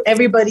of you,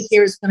 everybody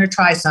here is going to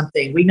try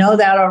something. We know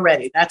that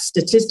already. That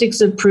statistics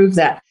have proved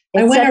that.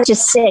 It's up to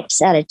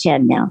 6 out of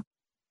 10 now.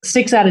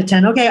 6 out of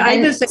 10. Okay.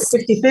 I just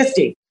say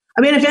 50-50.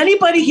 I mean, if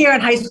anybody here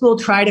in high school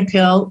tried a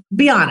pill,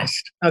 be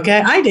honest.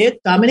 Okay. I did.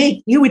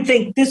 Dominique, you would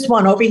think this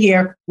one over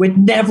here would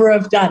never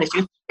have done it. I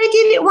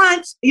did it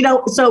once,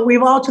 so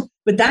we've all,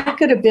 but that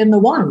could have been the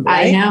one,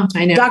 right?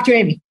 I know. Dr.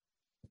 Amy.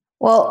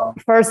 Well,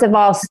 first of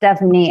all,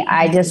 Stephanie,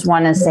 I just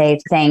want to say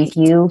thank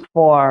you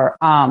for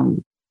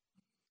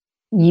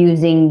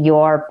using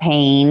your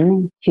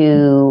pain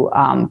to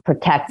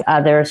protect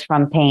others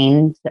from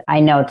pain.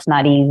 I know it's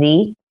not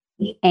easy.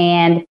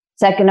 And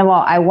second of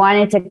all, I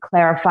wanted to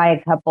clarify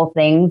a couple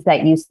things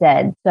that you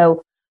said.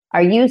 So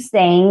are you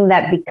saying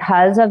that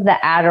because of the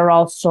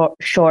Adderall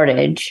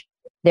shortage,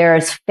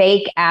 there's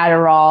fake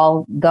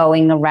Adderall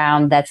going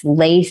around that's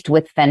laced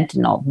with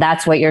fentanyl?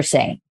 That's what you're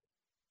saying?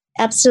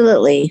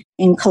 Absolutely.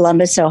 In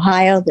Columbus,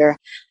 Ohio, there are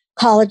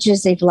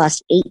colleges, they've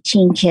lost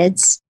 18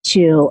 kids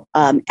to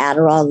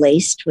Adderall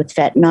laced with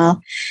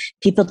fentanyl.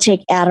 People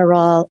take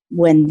Adderall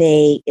when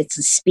it's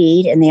a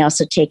speed, and they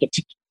also take it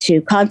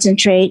to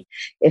concentrate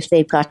if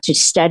they've got to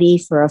study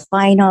for a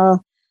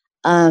final.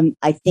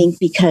 I think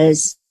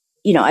because,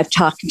 I've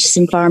talked to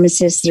some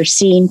pharmacists, they're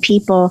seeing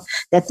people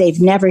that they've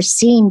never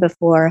seen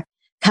before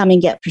come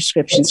and get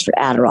prescriptions for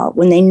Adderall.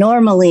 When they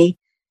normally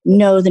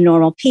know the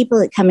normal people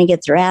that come and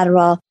get their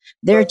Adderall,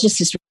 they're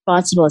just as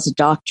responsible as a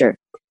doctor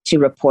to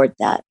report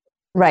that.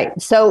 Right.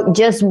 So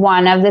just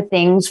one of the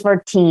things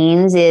for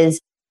teens is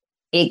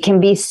it can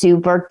be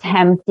super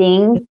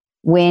tempting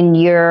when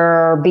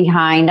you're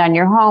behind on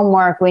your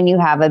homework, when you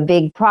have a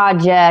big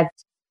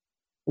project,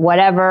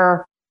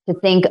 whatever, to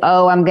think,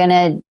 oh, I'm going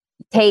to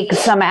take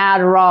some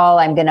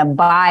Adderall. I'm going to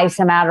buy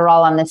some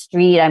Adderall on the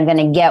street. I'm going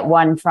to get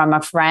one from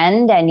a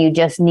friend. And you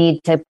just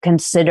need to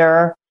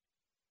consider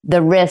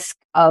the risk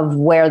of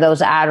where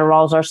those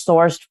Adderalls are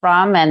sourced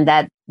from and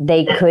that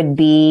they could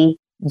be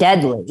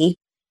deadly.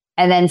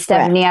 And then,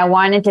 Stephanie, I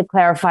wanted to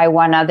clarify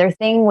one other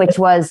thing, which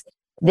was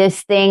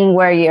this thing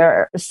where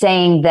you're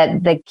saying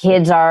that the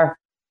kids are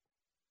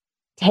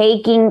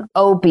taking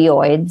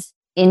opioids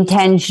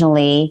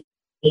intentionally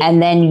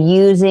and then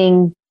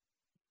using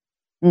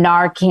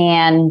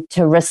Narcan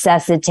to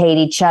resuscitate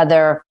each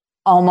other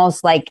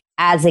almost like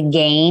as a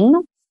game.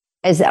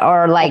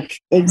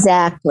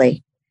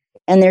 Exactly.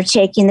 And they're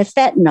taking the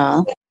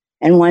fentanyl,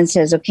 and one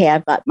says, okay,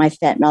 I've got my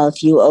fentanyl.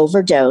 If you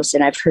overdose,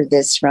 and I've heard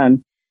this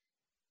from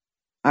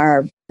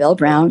our Bill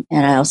Brown,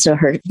 and I also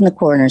heard it from the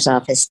coroner's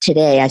office.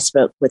 Today I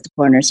spoke with the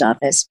coroner's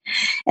office.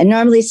 And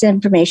normally it's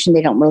information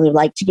they don't really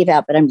like to give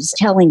out, but I'm just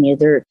telling you,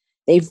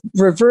 they've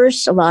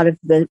reversed a lot of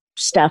the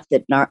stuff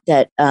that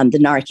the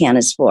Narcan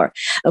is for.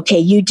 Okay,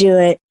 you do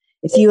it.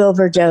 If you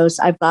overdose,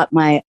 I've got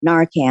my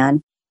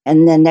Narcan.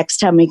 And then next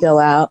time we go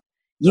out,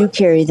 you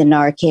carry the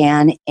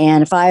Narcan.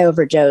 And if I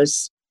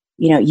overdose,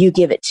 you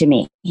give it to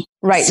me.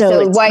 Right.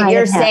 So what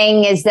you're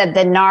saying is that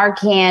the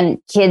Narcan,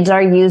 kids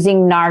are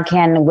using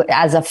Narcan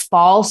as a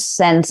false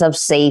sense of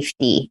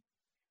safety.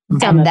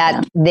 And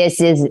that this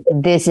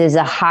is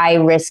a high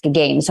risk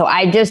game. So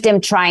I just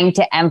am trying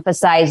to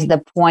emphasize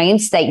the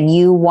points that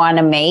you want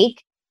to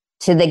make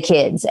to the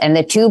kids. And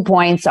the 2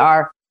 points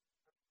are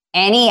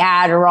any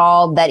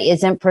Adderall that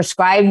isn't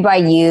prescribed by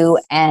you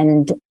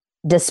and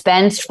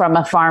dispensed from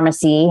a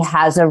pharmacy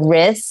has a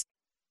risk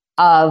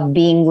of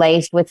being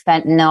laced with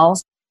fentanyl.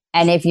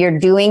 And if you're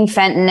doing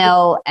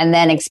fentanyl and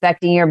then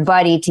expecting your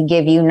buddy to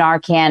give you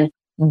Narcan,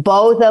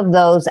 both of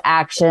those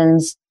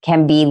actions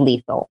can be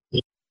lethal.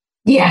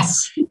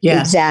 Yes.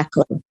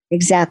 Exactly.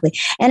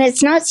 And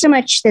it's not so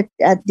much that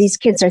these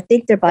kids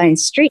think they're buying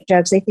street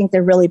drugs. They think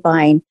they're really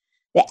buying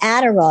the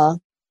Adderall,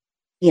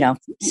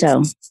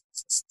 so.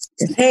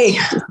 Hey,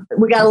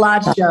 we got a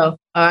lot to show.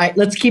 All right,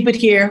 let's keep it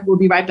here. We'll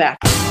be right back.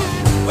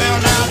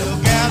 Well, now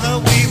together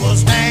we will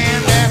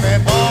stand, every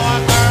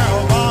boy,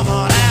 girl,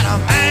 woman, and a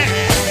man.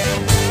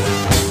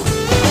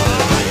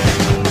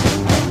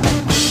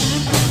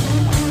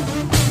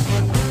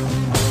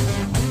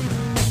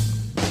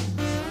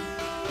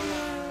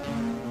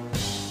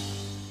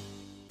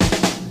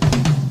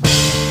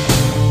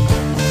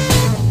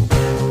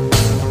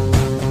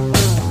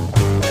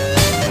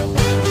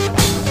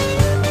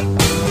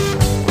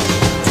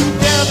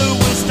 Together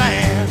we'll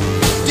stand,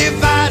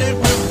 divided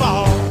we'll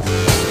fall.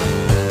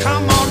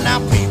 Come on now,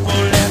 people,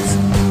 let's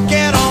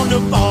get on the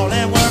ball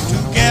and work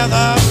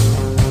together.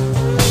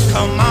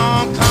 Come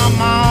on,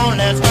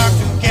 let's work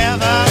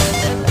together.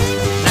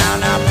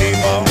 Now,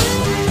 people,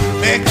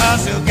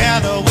 because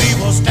together we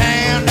will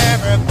stand,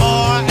 every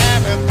boy,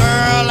 every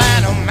girl,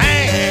 and a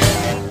man.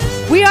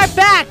 We are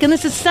back, and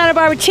this is Santa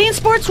Barbara Teen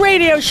Sports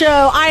Radio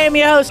Show. I am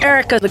your host,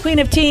 Erica, the Queen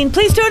of Teen.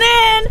 Please tune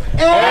in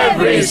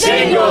Every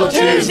single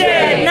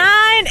Tuesday.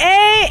 9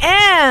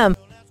 a.m.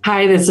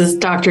 Hi, this is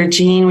Dr.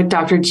 Jean with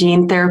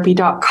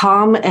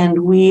drjeantherapy.com,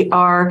 and we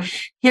are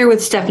here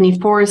with Stephanie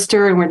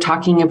Forrester, and we're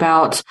talking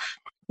about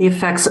the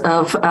effects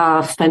of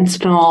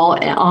fentanyl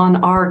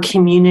on our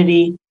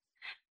community.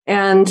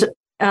 And,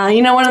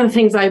 one of the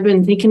things I've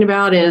been thinking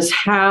about is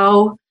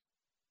how,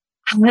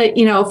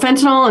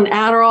 fentanyl and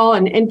Adderall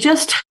and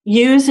just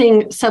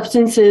using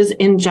substances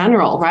in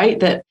general, right?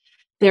 That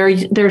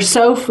they're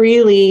so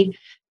freely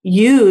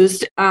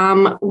used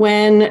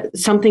when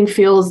something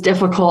feels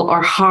difficult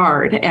or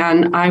hard.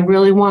 And I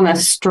really want to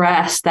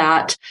stress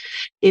that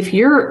if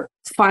you're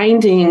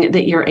finding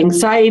that your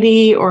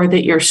anxiety or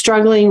that you're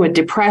struggling with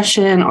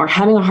depression or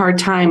having a hard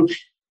time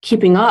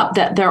keeping up,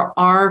 that there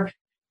are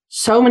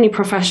so many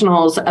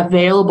professionals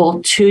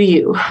available to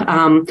you.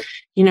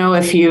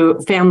 If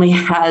your family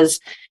has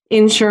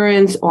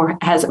insurance or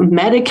has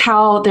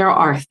Medi-Cal, there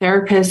are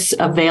therapists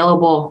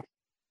available.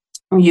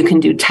 You can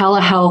do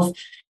telehealth.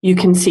 You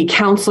can see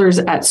counselors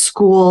at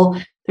school.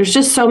 There's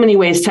just so many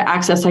ways to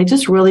access. I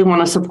just really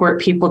want to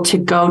support people to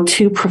go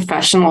to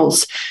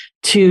professionals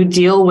to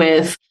deal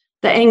with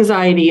the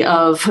anxiety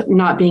of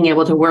not being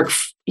able to work,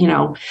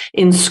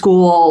 in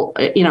school,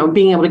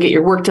 being able to get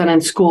your work done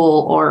in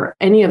school or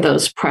any of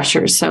those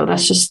pressures. So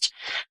that's just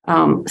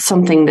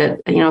something that,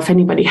 if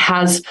anybody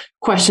has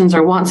questions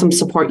or wants some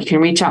support, you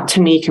can reach out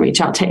to me, you can reach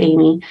out to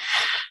Amy.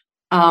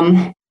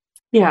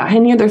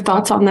 Any other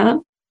thoughts on that?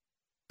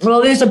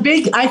 Well,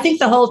 I think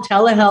the whole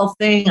telehealth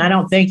thing, I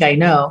don't think I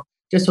know,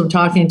 just from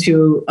talking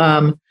to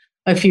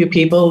a few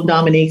people.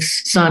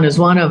 Dominique's son is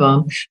one of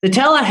them. The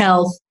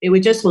telehealth, it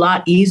was just a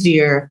lot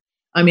easier.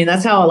 I mean,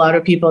 that's how a lot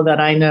of people that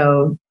I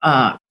know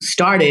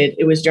started.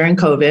 It was during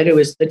COVID. It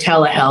was the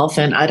telehealth.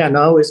 And I don't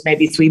know, it was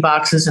maybe 3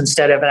 boxes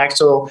instead of an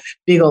actual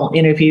big old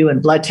interview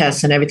and blood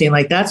tests and everything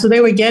like that. So they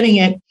were getting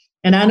it.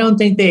 And I don't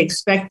think they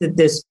expected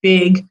this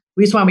big.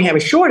 Reason why we have a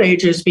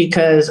shortage is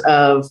because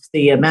of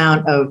the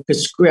amount of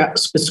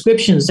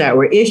prescriptions that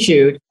were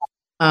issued.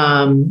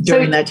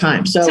 during that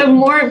time. So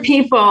more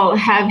people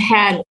have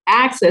had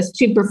access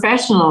to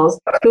professionals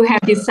who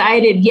have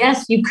decided,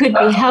 yes, you could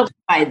be helped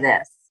by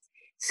this.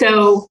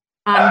 So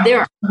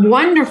there are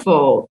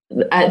wonderful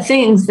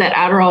things that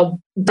Adderall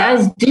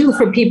does do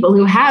for people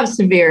who have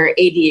severe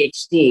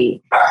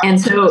ADHD. And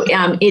so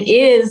it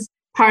is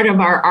part of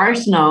our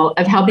arsenal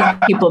of helping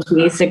people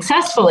be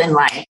successful in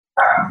life.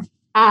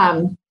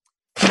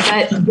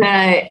 But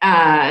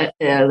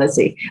let's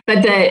see.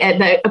 But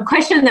the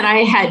question that I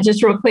had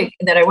just real quick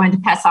that I wanted to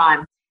pass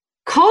on,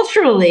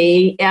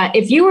 culturally,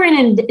 if you were in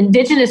an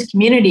indigenous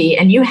community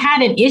and you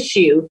had an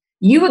issue,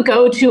 you would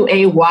go to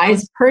a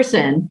wise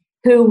person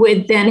who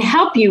would then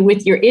help you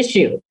with your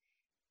issue.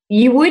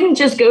 You wouldn't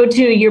just go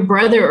to your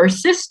brother or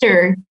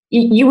sister.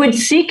 You would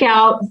seek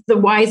out the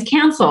wise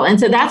counsel. And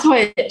so that's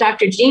what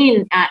Dr.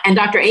 Jean and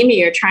Dr.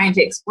 Amy are trying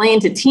to explain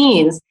to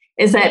teens,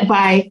 is that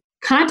by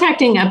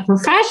contacting a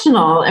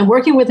professional and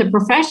working with a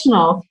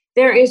professional,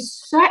 there is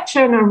such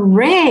an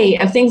array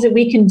of things that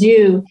we can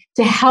do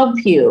to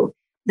help you,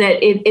 that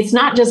it's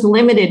not just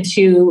limited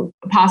to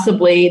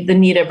possibly the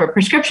need of a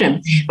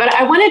prescription. But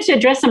I wanted to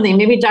address something.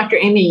 Maybe Dr.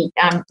 Amy,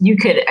 you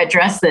could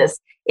address this.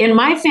 In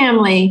my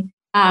family,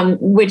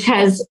 which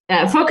has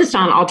focused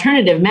on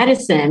alternative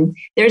medicine,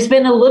 there's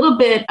been a little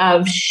bit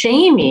of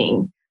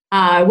shaming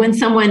when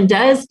someone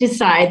does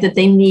decide that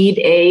they need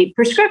a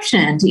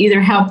prescription to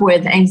either help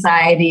with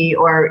anxiety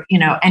or,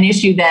 an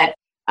issue that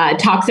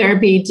talk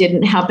therapy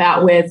didn't help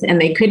out with,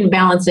 and they couldn't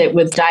balance it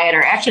with diet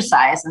or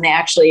exercise, and they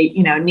actually,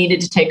 needed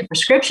to take a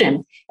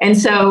prescription. And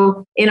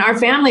so in our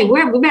family,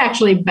 we've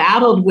actually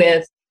battled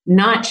with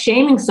not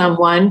shaming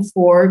someone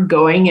for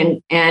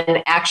going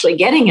and actually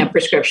getting a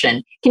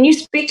prescription. Can you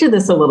speak to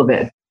this a little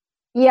bit?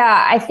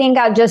 Yeah, I think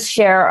I'll just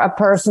share a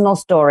personal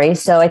story.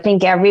 So I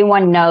think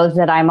everyone knows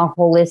that I'm a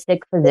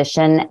holistic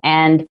physician,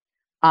 and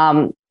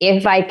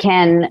if I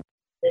can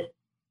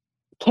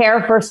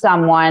care for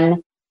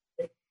someone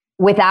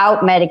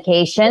without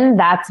medication,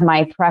 that's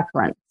my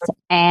preference.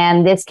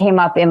 And this came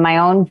up in my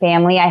own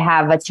family. I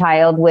have a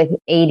child with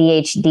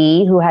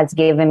ADHD who has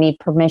given me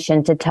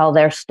permission to tell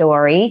their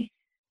story.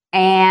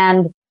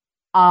 And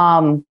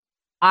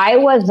I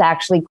was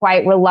actually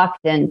quite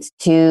reluctant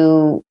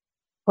to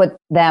put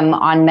them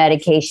on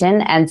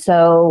medication. And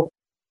so,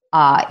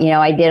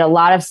 I did a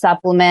lot of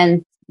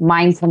supplements,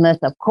 mindfulness,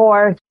 of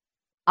course.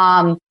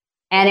 And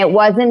it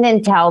wasn't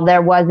until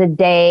there was a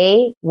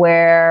day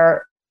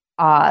where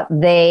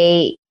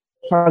they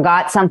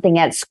forgot something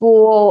at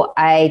school.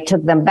 I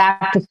took them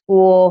back to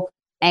school,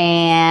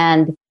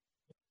 and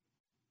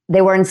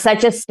they were in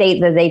such a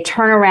state that they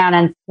turned around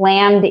and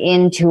slammed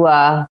into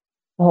a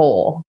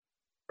hole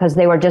because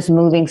they were just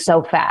moving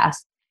so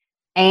fast.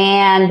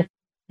 And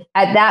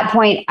at that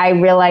point, I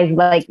realized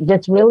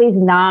this really is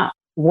not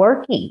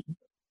working.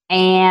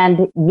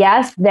 And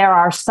yes, there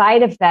are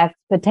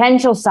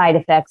potential side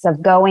effects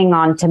of going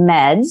on to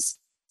meds.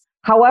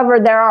 However,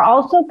 there are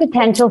also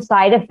potential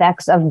side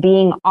effects of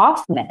being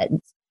off meds.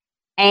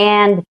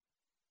 And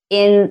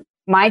in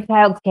my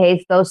child's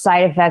case, those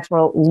side effects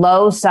were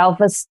low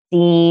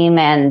self-esteem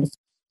and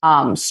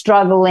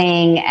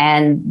struggling,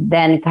 and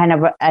then kind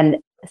of a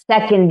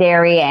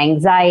secondary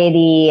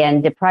anxiety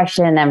and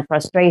depression and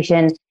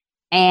frustration.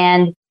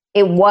 And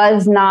it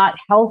was not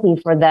healthy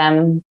for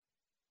them.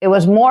 It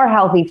was more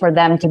healthy for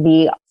them to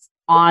be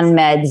on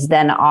meds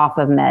than off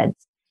of meds.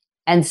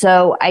 And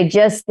so I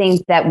just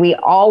think that we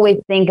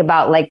always think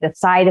about the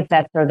side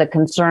effects or the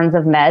concerns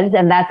of meds,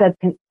 and that's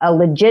a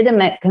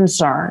legitimate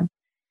concern.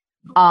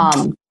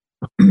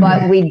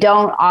 But we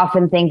don't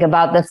often think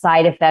about the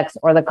side effects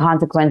or the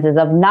consequences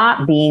of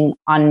not being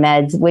on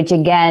meds, which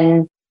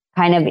again,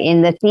 kind of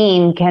in the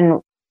theme,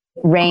 can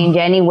range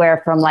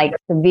anywhere from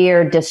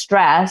severe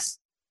distress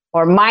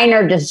or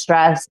minor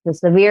distress to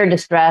severe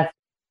distress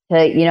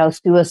to,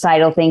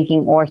 suicidal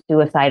thinking or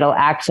suicidal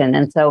action.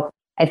 And so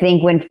I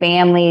think when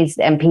families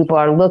and people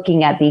are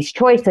looking at these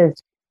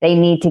choices, they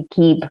need to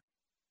keep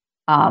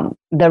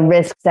the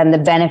risks and the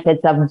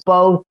benefits of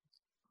both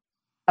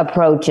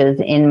approaches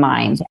in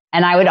mind.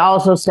 And I would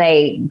also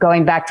say,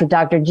 going back to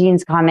Dr.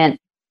 Jean's comment,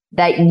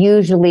 that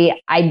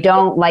usually I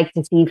don't like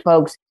to see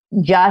folks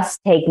just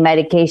take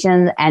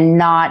medications and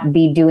not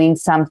be doing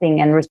something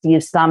and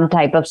receive some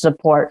type of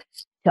support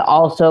to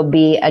also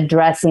be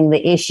addressing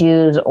the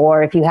issues,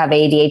 or if you have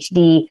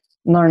ADHD,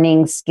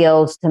 learning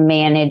skills to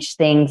manage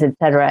things,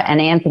 etc. And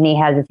Anthony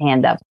has his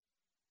hand up.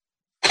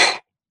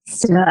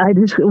 Yeah, I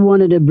just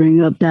wanted to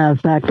bring up the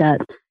fact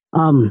that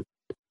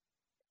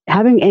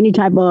having any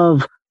type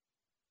of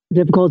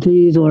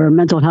difficulties or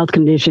mental health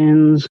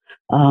conditions,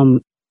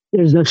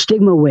 there's a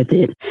stigma with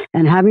it.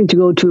 And having to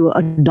go to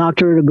a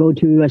doctor, to go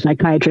to a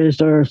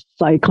psychiatrist or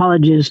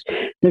psychologist,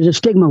 there's a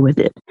stigma with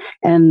it.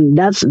 And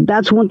that's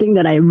one thing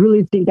that I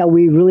really think that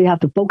we really have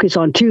to focus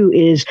on too,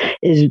 is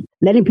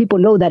letting people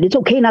know that it's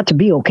okay not to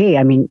be okay.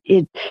 I mean,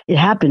 it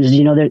happens,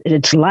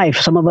 it's life.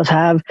 Some of us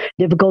have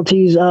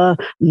difficulties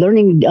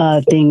learning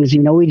things,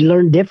 we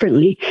learn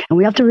differently. And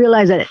we have to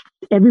realize that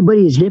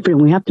everybody is different.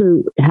 We have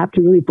to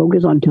really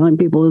focus on telling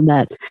people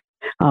that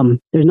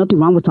There's nothing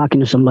wrong with talking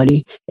to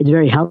somebody. It's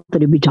very healthy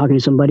to be talking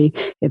to somebody.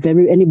 If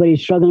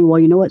anybody's struggling, well,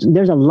 you know what?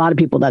 There's a lot of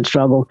people that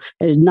struggle.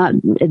 It's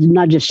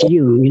not just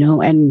you,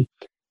 and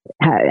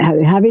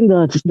having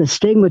the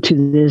stigma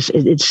to this,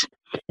 it's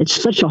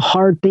such a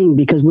hard thing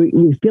because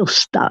we feel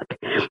stuck,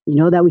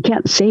 that we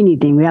can't say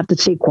anything. We have to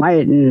stay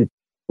quiet and,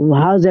 well,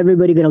 how's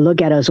everybody going to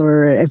look at us?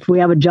 Or if we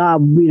have a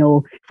job,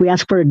 if we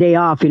ask for a day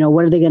off,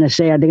 what are they going to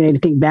say? Are they going to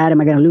think bad? Am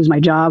I going to lose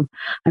my job?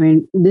 I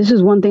mean, this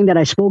is one thing that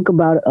I spoke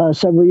about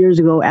several years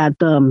ago at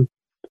the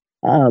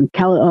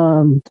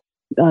California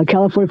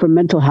for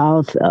Mental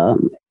Health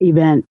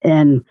event.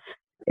 And,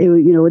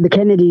 the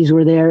Kennedys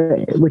were there,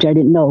 which I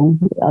didn't know.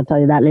 I'll tell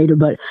you that later.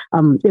 But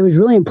it was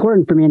really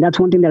important for me. And that's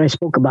one thing that I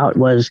spoke about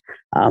was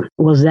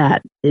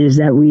that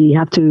we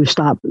have to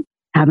stop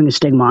having a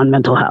stigma on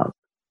mental health.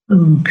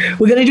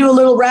 We're going to do a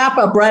little wrap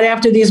up right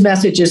after these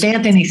messages.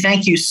 Anthony,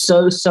 thank you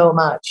so, so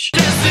much.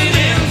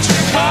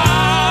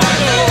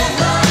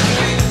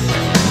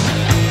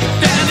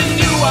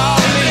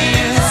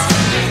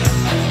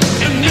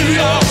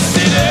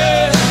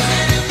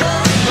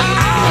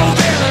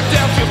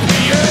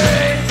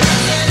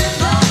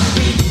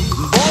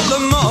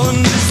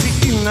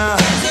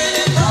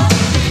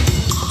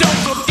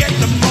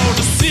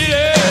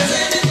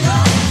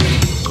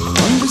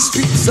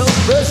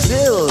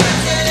 Brazil.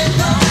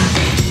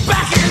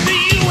 Back in the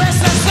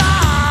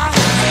USSR.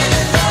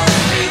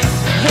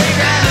 Way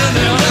down in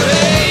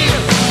LA.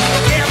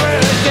 Every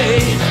day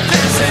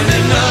dancing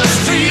in the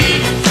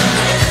street.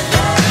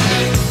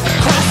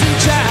 Crossing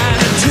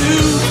China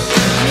too.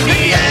 Me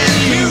and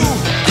you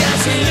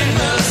dancing in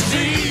the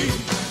street.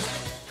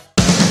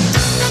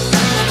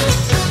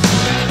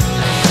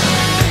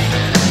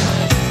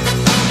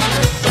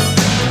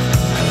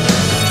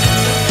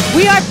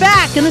 We are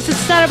back, and this is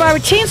Santa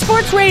Barbara Teen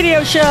Sports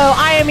Radio Show.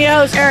 I am your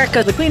host,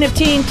 Erica, the Queen of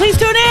Teen. Please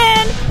tune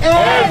in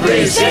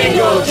every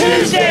single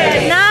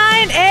Tuesday,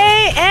 9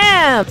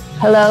 a.m.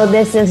 Hello,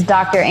 this is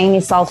Dr. Amy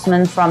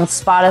Saltzman from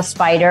Spot a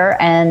Spider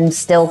and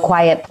Still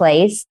Quiet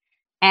Place.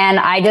 And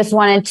I just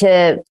wanted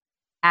to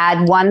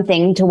add one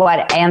thing to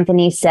what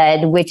Anthony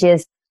said, which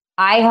is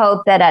I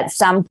hope that at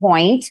some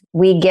point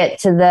we get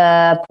to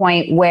the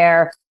point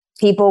where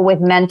people with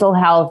mental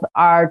health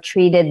are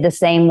treated the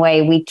same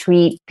way we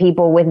treat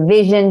people with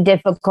vision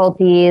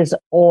difficulties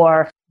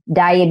or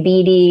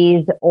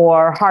diabetes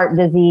or heart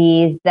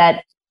disease,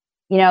 that,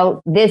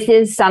 this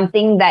is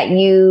something that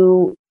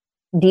you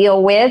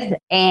deal with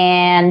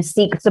and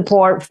seek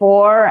support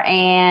for,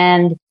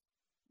 and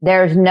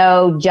there's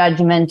no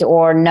judgment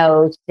or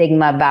no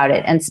stigma about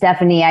it. And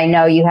Stephanie, I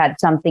know you had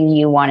something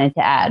you wanted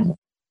to add.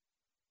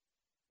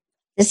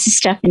 This is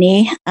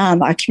Stephanie,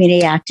 our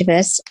community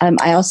activist.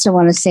 I also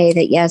want to say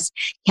that, yes,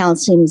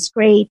 counseling is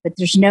great, but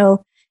there's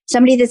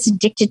somebody that's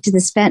addicted to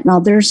this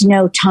fentanyl, there's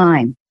no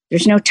time.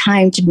 There's no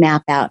time to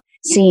map out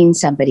seeing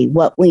somebody.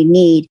 What we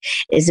need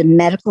is a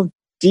medical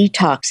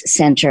detox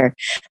center.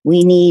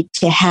 We need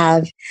to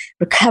have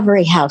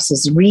recovery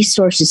houses,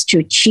 resources to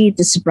achieve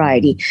the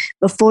sobriety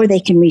before they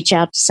can reach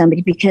out to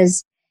somebody,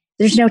 because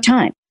there's no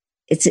time.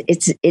 It's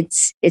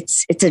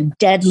a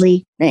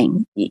deadly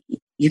thing.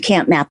 You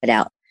can't map it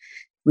out.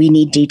 We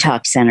need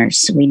detox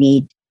centers. We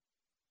need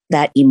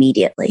that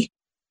immediately.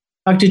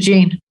 Dr.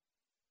 Jean.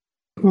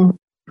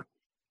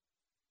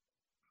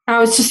 I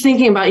was just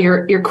thinking about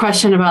your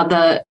question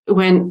about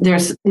when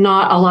there's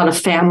not a lot of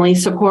family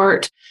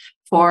support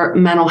for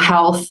mental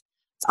health,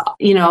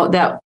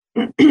 that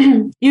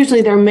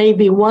usually there may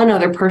be one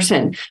other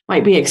person,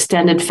 might be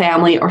extended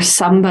family or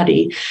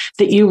somebody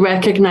that you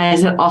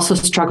recognize that also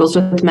struggles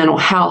with mental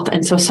health.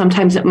 And so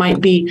sometimes it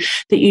might be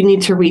that you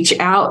need to reach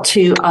out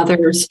to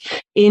others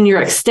in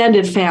your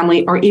extended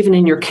family or even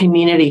in your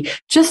community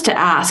just to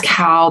ask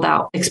how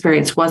that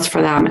experience was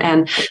for them.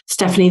 And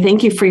Stephanie,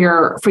 thank you for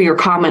your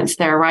comments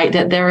there, right?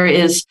 That there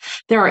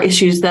are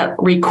issues that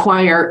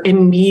require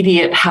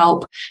immediate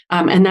help.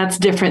 And that's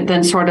different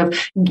than sort of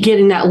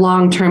getting that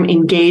long-term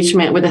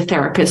engagement with a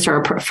therapist or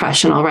a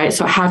professional, right?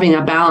 So having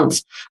a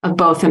balance of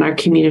both in our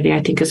community, I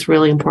think, is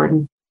really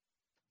important.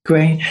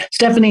 Great.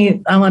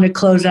 Stephanie, I want to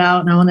close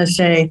out, and I want to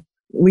say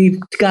we've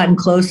gotten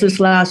close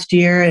this last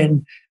year,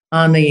 and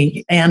on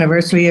the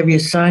anniversary of your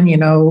son,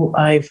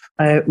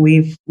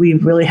 we've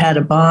really had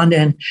a bond,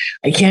 and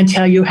I can't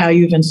tell you how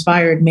you've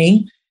inspired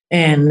me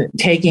and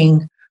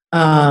taking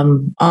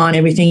on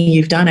everything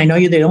you've done. I know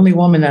you're the only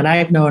woman that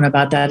I've known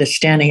about that is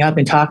standing up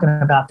and talking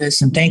about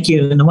this, and thank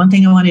you. And the one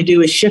thing I want to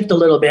do is shift a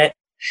little bit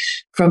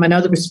from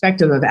another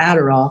perspective of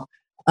Adderall.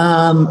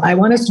 I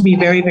want us to be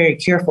very, very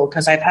careful,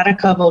 because I've had a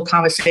couple of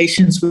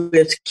conversations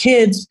with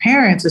kids,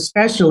 parents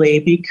especially,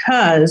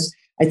 because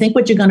I think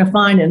what you're going to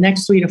find in the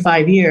next 3 to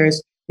 5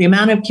 years, the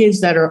amount of kids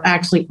that are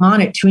actually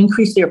on it to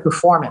increase their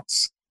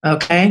performance.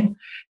 Okay.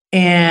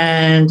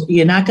 And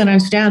you're not going to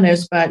understand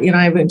this, but,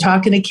 I've been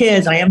talking to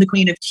kids. I am the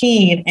queen of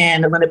teen.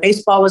 And when the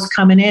baseball was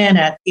coming in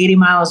at 80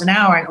 miles an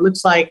hour, and it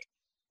looks like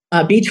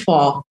a beach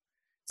ball,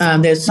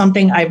 There's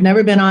something, I've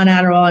never been on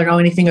Adderall or know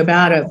anything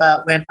about it,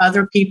 but when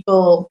other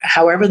people,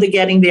 however they're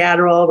getting the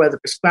Adderall, whether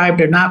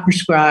prescribed or not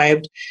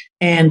prescribed,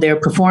 and their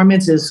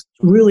performance is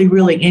really,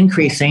 really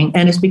increasing,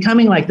 and it's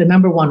becoming like the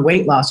number one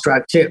weight loss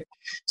drug too.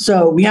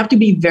 So we have to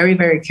be very,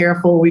 very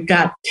careful. We've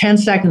got 10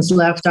 seconds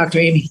left, Dr.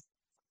 Amy.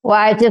 Well,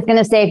 I was just going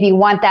to say, if you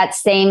want that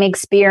same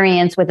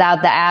experience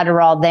without the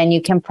Adderall, then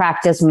you can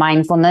practice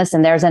mindfulness.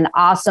 And there's an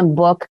awesome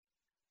book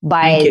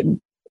by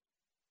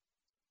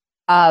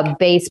a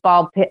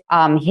baseball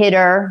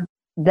hitter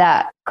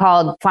that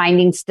called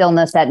Finding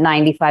Stillness at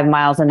 95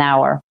 miles an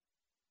hour.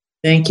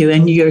 Thank you.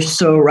 And you're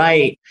so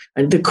right.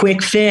 The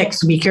quick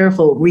fix, be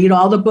careful. Read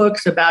all the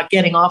books about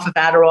getting off of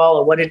Adderall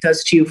and what it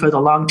does to you for the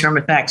long-term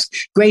effects.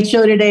 Great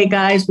show today,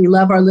 guys. We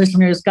love our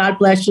listeners. God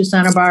bless you,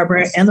 Santa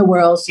Barbara and the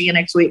world. See you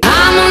next week.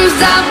 I'm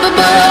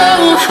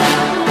unstoppable.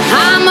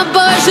 I'm a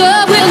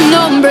pusher with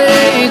no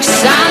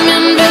brakes.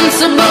 I'm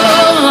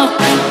invincible.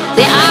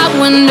 Yeah, I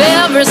win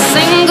every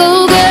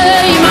single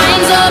game.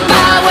 Minds are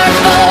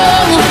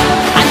powerful.